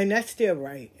 And that's their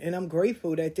right. And I'm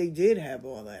grateful that they did have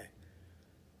all that.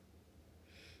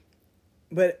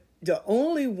 But the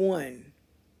only one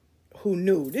who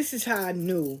knew, this is how I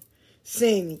knew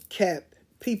Sin kept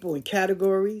people in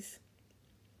categories,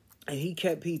 and he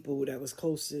kept people that was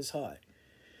close to his heart.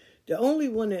 The only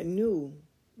one that knew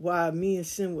why me and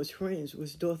Sin was friends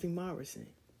was Dorothy Morrison.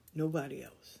 Nobody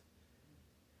else.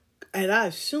 And I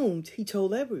assumed he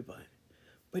told everybody,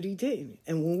 but he didn't.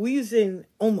 And when we was in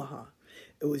Omaha,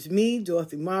 it was me,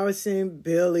 Dorothy Morrison,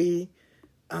 Billy,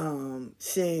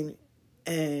 Sin,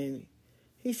 and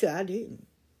he said, I didn't.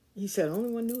 He said, the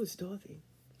only one knew was Dorothy.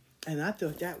 And I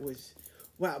thought that was,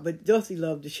 wow. But Dorothy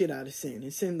loved the shit out of Sin,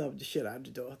 and Sin loved the shit out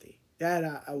of Dorothy.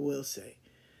 That I will say.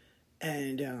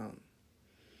 And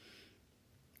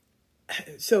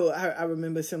so I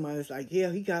remember somebody was like,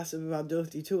 yeah, he gossiped about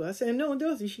Dorothy too. I said, no,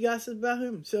 Dorothy, she gossiped about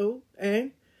him. So,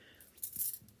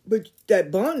 but that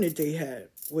bond that they had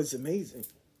was amazing.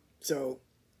 So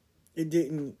it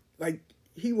didn't, like,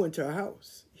 he went to her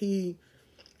house. He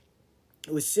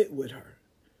would sit with her,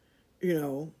 you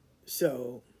know.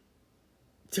 So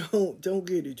don't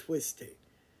get it twisted.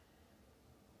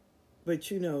 But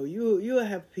you know, you'll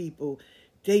have people,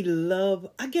 they love,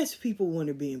 I guess people want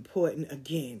to be important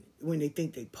again. When they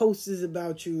think they posters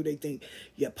about you, they think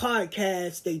your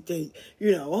podcast, they think,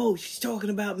 you know, oh, she's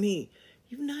talking about me.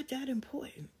 You're not that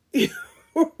important. You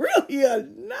really are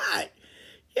not.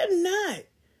 You're not.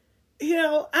 You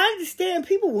know, I understand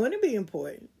people want to be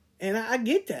important. And I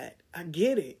get that. I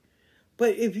get it.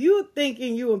 But if you're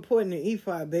thinking you're important in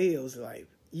Ifa Bayo's life,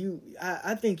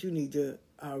 I think you need to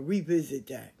revisit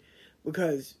that.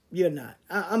 Because you're not.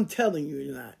 I'm telling you,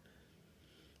 you're not.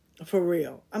 For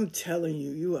real. I'm telling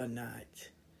you, you are not.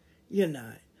 You're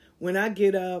not. When I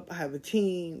get up, I have a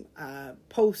team. I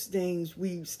post things.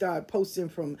 We start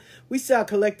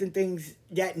collecting things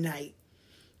that night.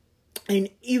 And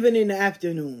even in the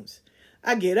afternoons.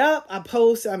 I get up, I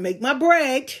post, I make my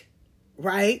bread.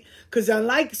 Right? Because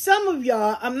unlike some of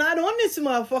y'all, I'm not on this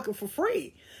motherfucker for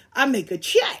free. I make a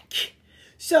check.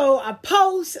 So I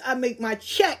post, I make my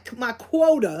check, my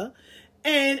quota,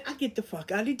 and I get the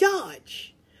fuck out of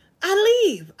Dodge. I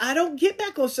leave. I don't get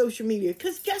back on social media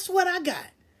because guess what I got?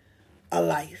 A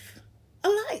life. A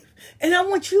life. And I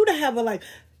want you to have a life.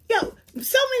 Yo,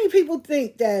 so many people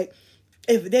think that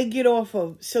if they get off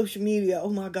of social media, oh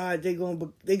my God, they're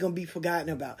gonna be forgotten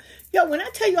about. Yo, when I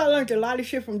tell you I learned a lot of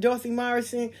shit from Dorothy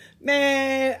Morrison,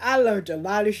 man, I learned a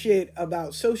lot of shit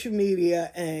about social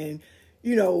media and,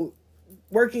 you know,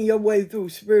 working your way through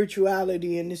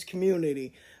spirituality in this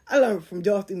community. I learned from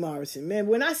Dorothy Morrison, man.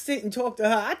 When I sit and talk to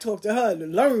her, I talk to her to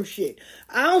learn shit.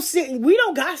 We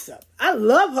don't gossip. I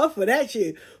love her for that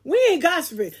shit. We ain't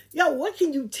gossiping. Yo, what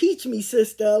can you teach me,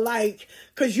 sister? Like,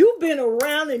 cause you've been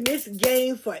around in this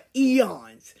game for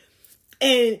eons.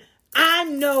 And I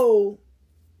know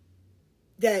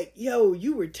that, yo,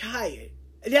 you retired.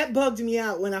 That bugged me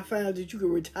out when I found out that you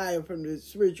could retire from the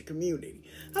spiritual community.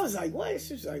 I was like, what?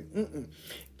 She was like,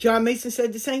 John Mason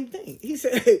said the same thing. He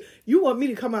said, hey, you want me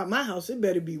to come out my house, it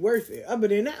better be worth it. Other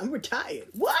than that, I'm retired.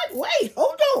 What? Wait,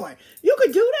 hold on. You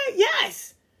could do that?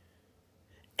 Yes.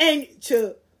 And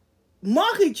to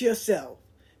market yourself,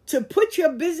 to put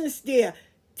your business there,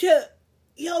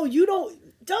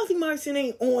 Dorothy Morrison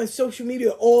ain't on social media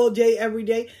all day, every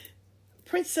day.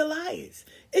 Prince Elias.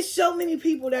 It's so many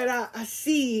people that I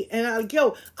see and I'm not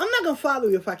going to follow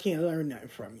you if I can't learn nothing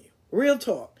from you. Real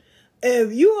talk.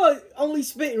 If you are only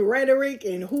spitting rhetoric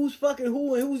and who's fucking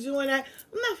who and who's doing that,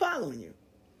 I'm not following you.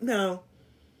 No.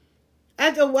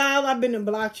 After a while, I've been to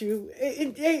block you.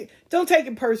 Don't take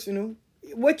it personal.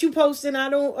 What you posting, I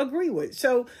don't agree with.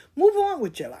 So move on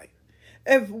with your life.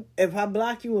 If I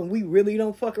block you and we really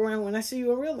don't fuck around when I see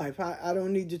you in real life, I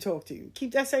don't need to talk to you.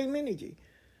 Keep that same energy.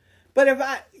 But if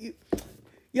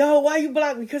why you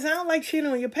block me? Because I don't like shit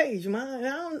on your page, man.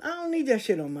 I don't need that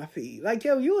shit on my feed. Like,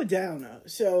 yo, you a downer.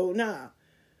 So, nah.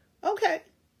 Okay.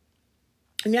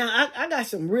 Now, I got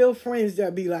some real friends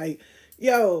that be like,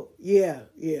 Yo, yeah.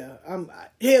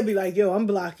 He'll be like, yo, I'm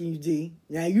blocking you, D.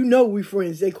 Now, you know we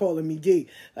friends. They calling me D.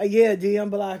 Like, yeah, D,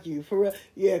 I'm blocking you. For real.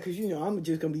 Yeah, because, I'm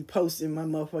just going to be posting my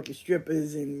motherfucking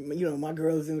strippers and, my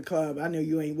girls in the club. I know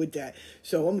you ain't with that.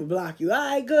 So I'm going to block you. All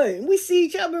right, good. And we see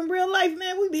each other in real life,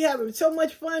 man. We be having so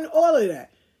much fun, all of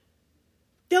that.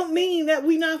 Don't mean that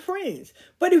we not friends.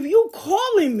 But if you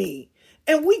calling me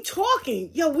and we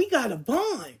talking, yo, we got a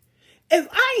bond. If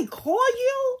I ain't call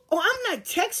you or I'm not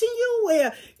texting you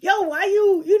where, yo, why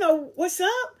you, what's up?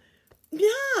 Nah,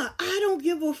 I don't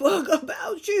give a fuck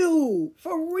about you.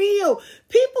 For real.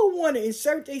 People want to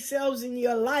insert themselves in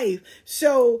your life.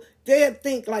 So they'll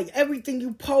think like everything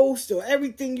you post or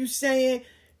everything you saying,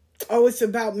 oh, it's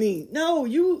about me. No,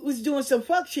 you was doing some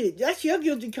fuck shit. That's your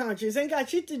guilty conscience. Ain't got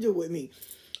shit to do with me.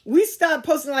 We start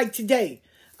posting like today.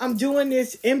 I'm doing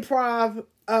this improv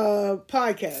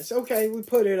podcast. Okay, we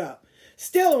put it up.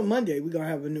 Still on Monday, we're going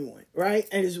to have a new one, right?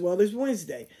 And as well as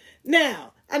Wednesday.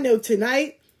 Now, I know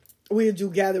tonight, we'll do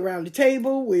gather around the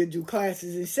table. We'll do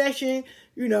classes in session.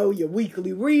 Your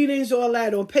weekly readings, all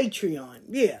that on Patreon.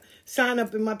 Yeah, sign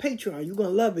up in my Patreon. You're going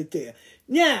to love it there.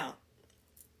 Now,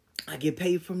 I get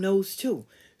paid from those too.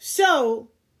 So,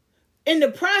 in the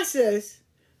process,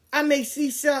 I may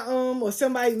see something or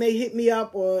somebody may hit me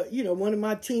up or, one of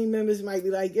my team members might be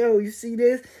like, yo, you see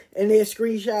this? And they'll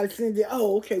screenshot and send it.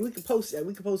 Oh, okay, we can post that.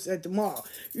 We can post that tomorrow.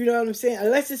 You know what I'm saying?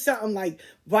 Unless it's something like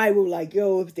viral, like,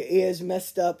 yo, if the air's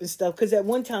messed up and stuff. Because at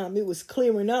one time it was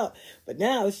clearing up. But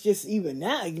now it's just even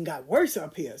now it got worse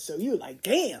up here. So you're like,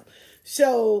 damn.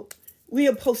 So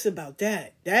we'll post about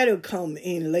that. That'll come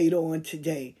in later on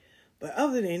today. But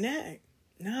other than that,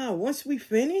 once we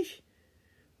finish,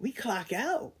 we clock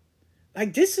out.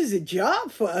 Like, this is a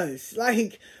job for us.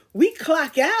 Like, we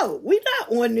clock out. We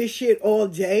not on this shit all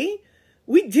day.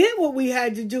 We did what we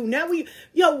had to do. Now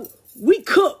we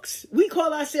cooks. We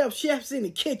call ourselves chefs in the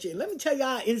kitchen. Let me tell you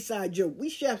our inside joke. We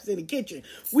chefs in the kitchen.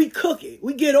 We cook it.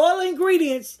 We get all the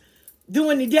ingredients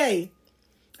during the day.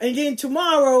 And then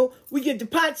tomorrow, we get the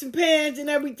pots and pans and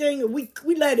everything. And we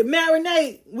let it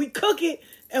marinate. We cook it.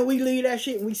 And we leave that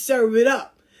shit and we serve it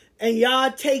up. And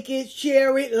y'all take it,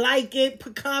 share it, like it,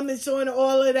 put comments on it,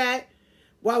 all of that.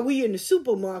 While we in the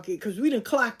supermarket, because we done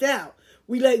clocked out.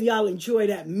 We let y'all enjoy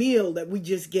that meal that we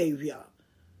just gave y'all.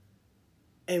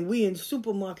 And we in the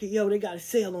supermarket, yo, they got a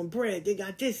sale on bread. They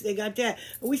got this, they got that.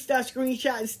 And we start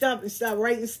screenshotting stuff and start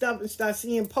writing stuff and start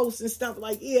seeing posts and stuff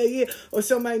like, yeah. Or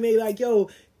somebody may like, yo,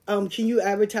 can you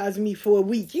advertise me for a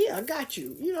week? Yeah, I got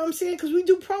you. You know what I'm saying? Because we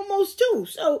do promos too.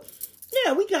 So,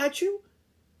 yeah, we got you.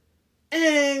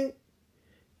 And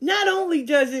not only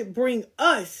does it bring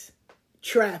us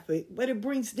traffic, but it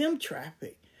brings them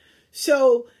traffic.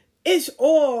 So it's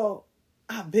all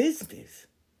our business.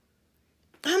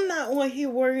 I'm not on here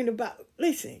worrying about,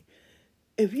 listen,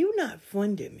 if you're not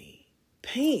funding me,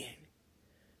 paying,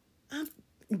 I'm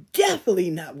definitely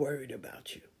not worried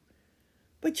about you.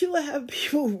 But you will have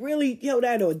people really,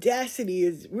 that audacity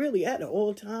is really at an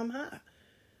all-time high.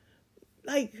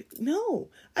 Like, no,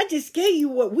 I just gave you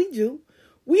what we do.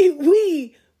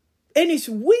 We, and it's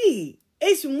we.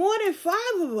 It's more than 5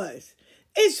 of us.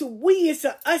 It's we, it's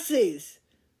a us's.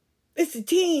 It's a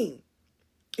team.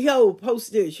 Yo,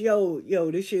 post this. Yo,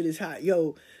 this shit is hot.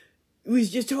 Yo, we was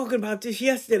just talking about this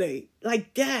yesterday.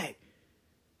 Like that.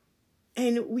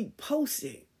 And we post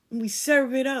it. And we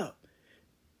serve it up.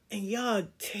 And y'all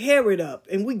tear it up.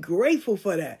 And we grateful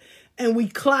for that. And we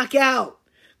clock out.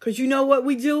 Because you know what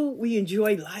we do? We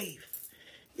enjoy life.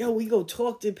 Yo, we go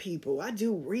talk to people. I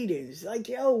do readings. Like,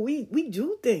 yo, we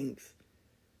do things.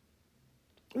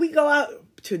 We go out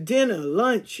to dinner,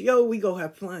 lunch. Yo, we go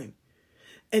have fun.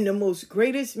 And the most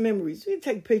greatest memories, we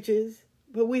take pictures,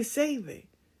 but we save it.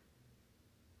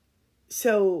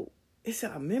 So it's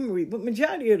our memory. But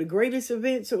majority of the greatest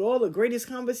events or all the greatest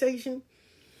conversation,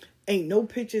 ain't no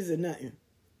pictures or nothing.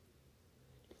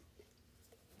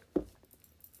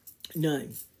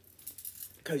 None.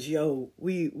 Because, yo,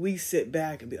 we sit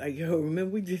back and be like, yo,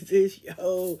 remember we did this?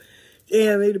 Yo,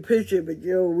 damn, I made a picture, but,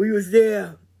 yo, we was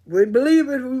there. Wouldn't believe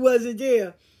it if we wasn't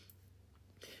there.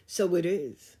 So it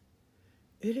is.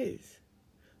 It is.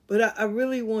 But I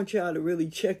really want y'all to really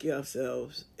check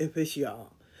yourselves if it's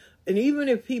y'all. And even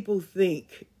if people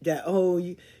think that,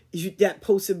 that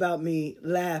post about me,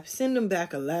 laugh, send them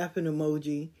back a laughing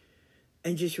emoji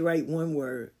and just write one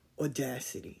word,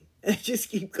 audacity. And just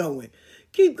keep going.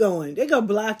 Keep going. They're going to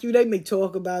block you. They may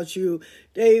talk about you.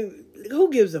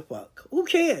 Who gives a fuck? Who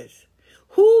cares?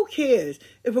 Who cares?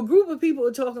 If a group of people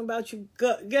are talking about you,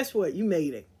 guess what? You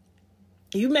made it.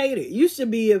 You made it. Used to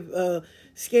be if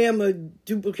scammer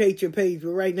duplicate your page, but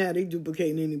right now they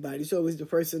duplicating anybody. It's always the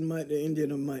first of the month, the end of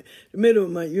the month. The middle of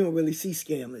the month, you don't really see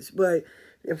scammers. But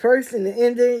the first and the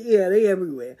ending, yeah, they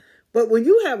everywhere. But when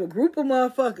you have a group of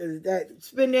motherfuckers that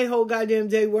spend their whole goddamn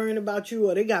day worrying about you,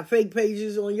 or they got fake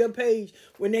pages on your page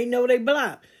when they know they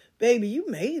blocked, baby, you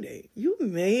made it. You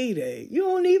made it. You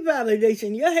don't need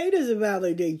validation. Your haters will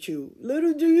validate you.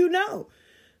 Little do you know.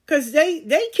 Because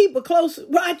they keep a close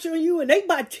watch on you and they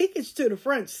buy tickets to the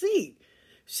front seat.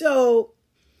 So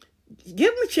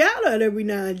give them a shout out every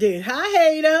now and then. Hi,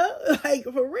 hater. Like,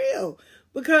 for real.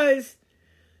 Because,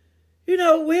 you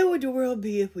know, where would the world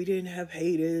be if we didn't have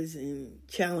haters and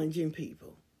challenging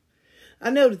people? I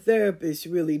know the therapists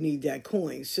really need that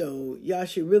coin, so y'all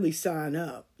should really sign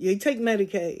up. You take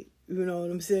Medicaid, you know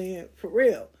what I'm saying? For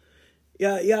real.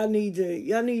 Y'all need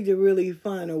to really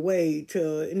find a way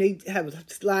to, and they have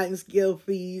sliding scale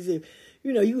fees, and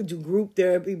you know, you could do group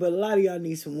therapy, but a lot of y'all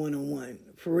need some one-on-one,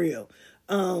 for real.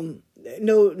 No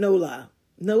lie.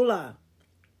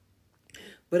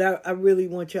 But I really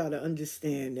want y'all to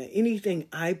understand that anything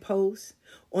I post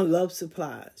on Love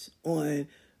Supplies, on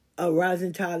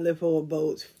Rising Tide Lift All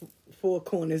Boats, Four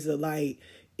Corners of Light,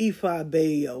 E5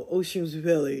 Bayo, Oceans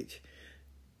Village,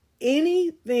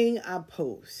 anything I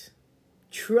post,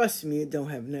 trust me, it don't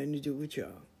have nothing to do with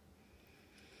y'all.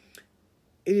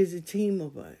 It is a team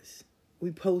of us.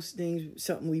 We post things,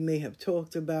 something we may have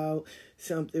talked about,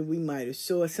 something we might have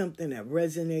saw, something that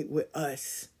resonate with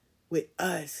us.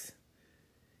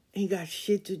 Ain't got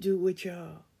shit to do with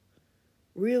y'all.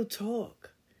 Real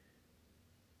talk.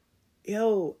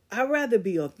 Yo, I'd rather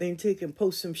be authentic and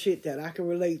post some shit that I can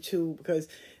relate to, because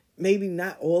maybe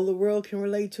not all the world can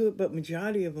relate to it, but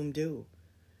majority of them do.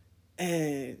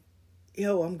 And,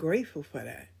 yo, I'm grateful for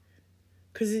that.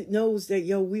 Because it knows that,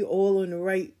 yo, we all on the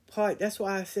right part. That's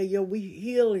why I say, yo, we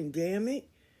healing, damn it.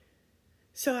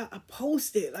 So I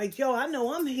post it like, yo, I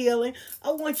know I'm healing.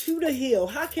 I want you to heal.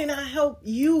 How can I help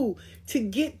you to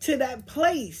get to that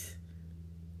place?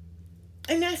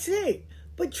 And that's it.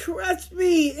 But trust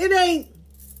me, it ain't,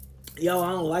 yo,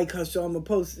 I don't like her, so I'm going to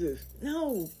post this.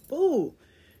 No, boo.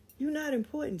 You're not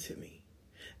important to me.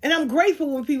 And I'm grateful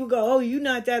when people go, oh, you're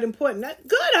not that important.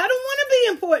 Good. I don't want to be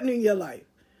important in your life.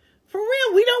 For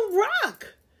real, we don't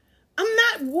rock. I'm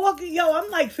not walking, I'm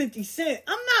like 50 Cent.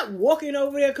 I'm not walking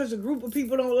over there because a group of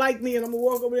people don't like me and I'm going to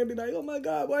walk over there and be like, oh my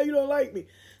God, why you don't like me?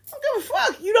 I don't give a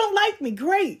fuck. You don't like me.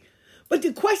 Great. But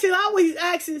the question I always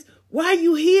ask is, why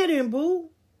you here then, boo?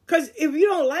 Because if you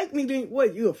don't like me, then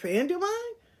what, you a fan of mine?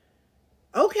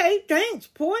 Okay, thanks.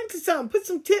 Pour into something. Put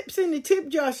some tips in the tip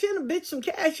jar. Send a bitch some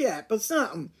Cash App or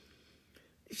something.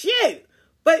 Shit.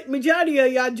 But majority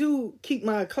of y'all do keep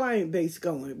my client base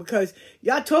going because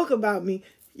y'all talk about me.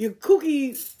 Your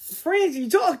kooky friends you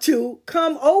talk to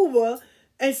come over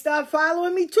and start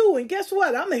following me too. And guess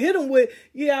what? I'm going to hit them with,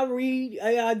 I read,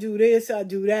 I do this, I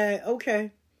do that.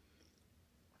 Okay.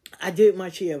 I did my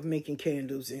share of making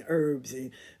candles and herbs and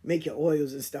making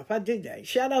oils and stuff. I did that.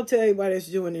 Shout out to everybody that's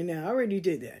doing it now. I already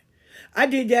did that. I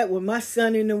did that with my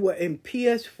son in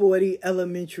PS40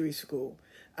 Elementary School.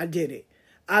 I did it.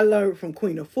 I learned from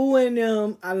Queen Afua and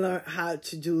them. I learned how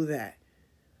to do that.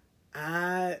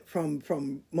 From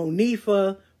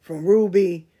Monifa, from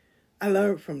Ruby, I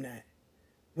learned from that.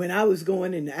 When I was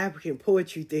going in the African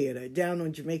Poetry Theater down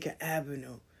on Jamaica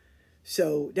Avenue.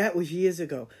 So that was years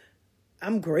ago.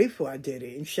 I'm grateful I did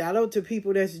it. And shout out to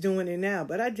people that's doing it now.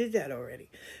 But I did that already.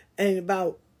 And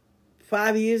about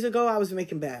 5 years ago, I was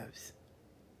making baths.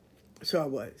 So I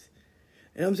was.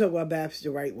 And I'm talking about baths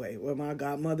the right way. Well, my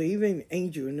godmother, even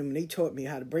Angel and them, they taught me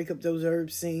how to break up those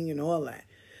herbs, sing, and all that.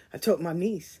 I taught my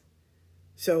niece.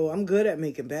 So I'm good at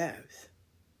making baths.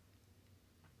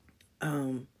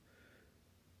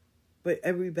 But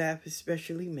every bath is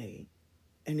specially made.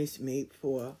 And it's made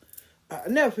for... I'll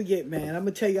never forget, man. I'm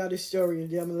going to tell y'all this story and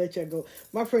then I'm going to let y'all go.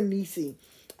 My friend Nisi,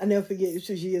 I never forget, this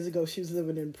was years ago. She was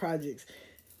living in projects.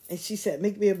 And she said,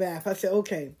 make me a bath. I said,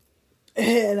 okay.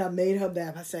 And I made her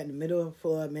bath. I sat in the middle of the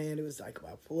floor, man. It was like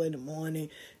about 4 a.m.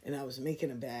 And I was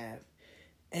making a bath.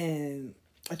 And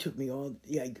it took me all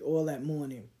that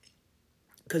morning.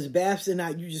 Because baths are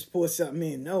not, you just pour something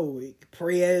in. No,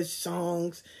 prayers,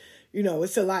 songs. You know,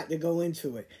 it's a lot to go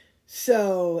into it.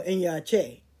 So, and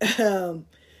yache.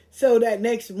 So that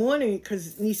next morning,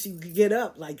 because Nisi could get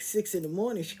up like 6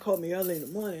 a.m, she called me early in the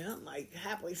morning. I'm like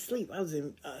halfway asleep. I was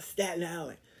in Staten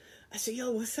Island. I said,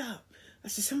 yo, what's up? I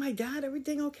said, somebody died?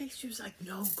 Everything okay? She was like,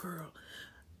 no, girl.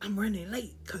 I'm running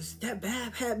late because that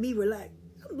bath had me relaxed.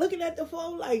 I'm looking at the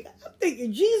phone like, I'm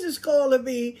thinking Jesus calling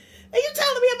me. And you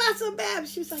telling me about some bath?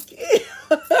 She was like, yeah.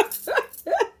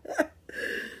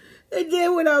 And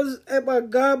then when I was at my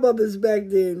godmother's back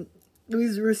then, we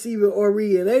was receiving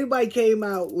Ori, and everybody came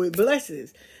out with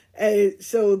blessings. And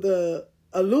so the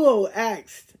Aluo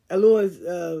asked, Aluo's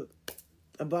a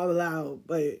Babalawo,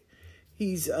 but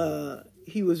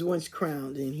he was once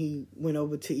crowned, and he went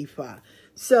over to Ifa.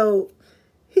 So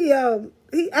he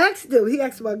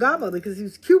asked my godmother, because he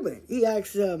was Cuban. He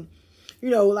asked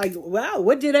like, wow,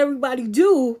 what did everybody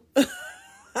do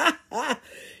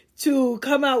to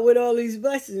come out with all these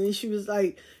blessings? And she was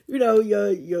like,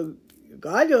 your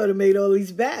goddaughter made all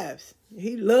these baths.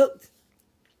 He looked.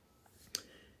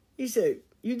 He said,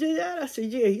 you did that? I said,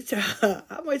 yeah. He said,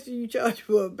 how much do you charge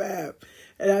for a bath?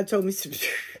 And I told him,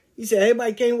 he said,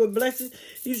 everybody came with blessings.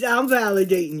 He said, I'm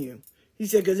validating you. He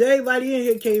said, because everybody in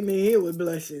here came in here with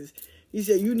blessings. He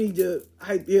said, you need to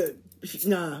hype your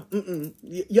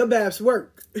baths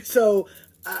work. So,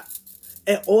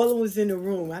 and all of them was in the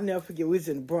room. I never forget, we was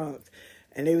in the Bronx.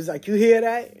 And they was like, you hear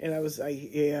that? And I was like,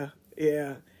 yeah.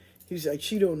 He was like,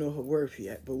 she don't know her worth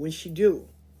yet. But when she do,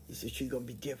 he said, she going to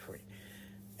be different.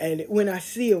 And whenever I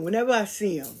see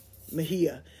him,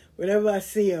 Mahia, whenever I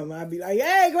see him, I'd be like,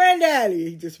 hey, granddaddy.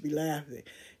 He'd just be laughing.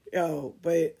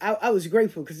 But I was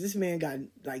grateful, because this man got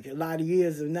like a lot of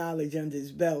years of knowledge under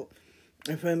his belt.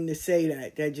 And for him to say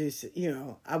that just,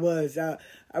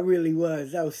 I really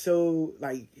was. I was so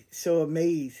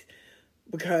amazed,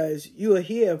 because you will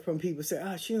hear from people say,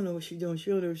 she don't know what she's doing.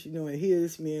 She don't know what she's doing. Hear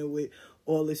this man with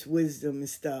all this wisdom and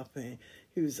stuff. And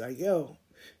he was like, yo,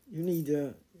 you need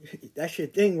to, that's your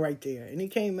thing right there. And he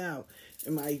came out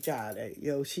in my child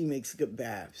that, she makes good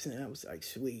baths. And I was like,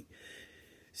 sweet.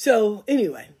 So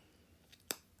anyway,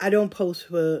 I don't post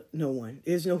for no one.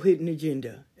 There's no hidden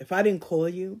agenda. If I didn't call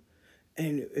you,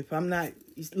 and if I'm not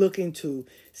looking to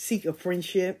seek a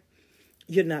friendship,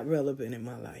 you're not relevant in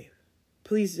my life.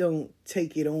 Please don't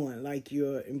take it on like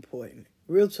you're important.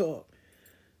 Real talk.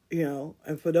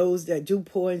 And for those that do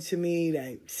pour into me,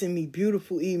 that send me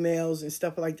beautiful emails and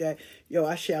stuff like that,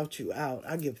 I shout you out.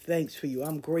 I give thanks for you.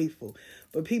 I'm grateful.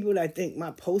 But people that think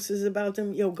my post is about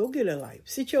them, go get a life.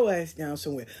 Sit your ass down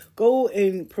somewhere. Go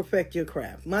and perfect your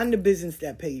craft. Mind the business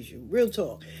that pays you. Real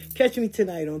talk. Catch me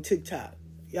tonight on TikTok.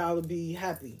 Y'all will be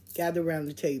happy. Gather around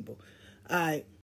the table. All right.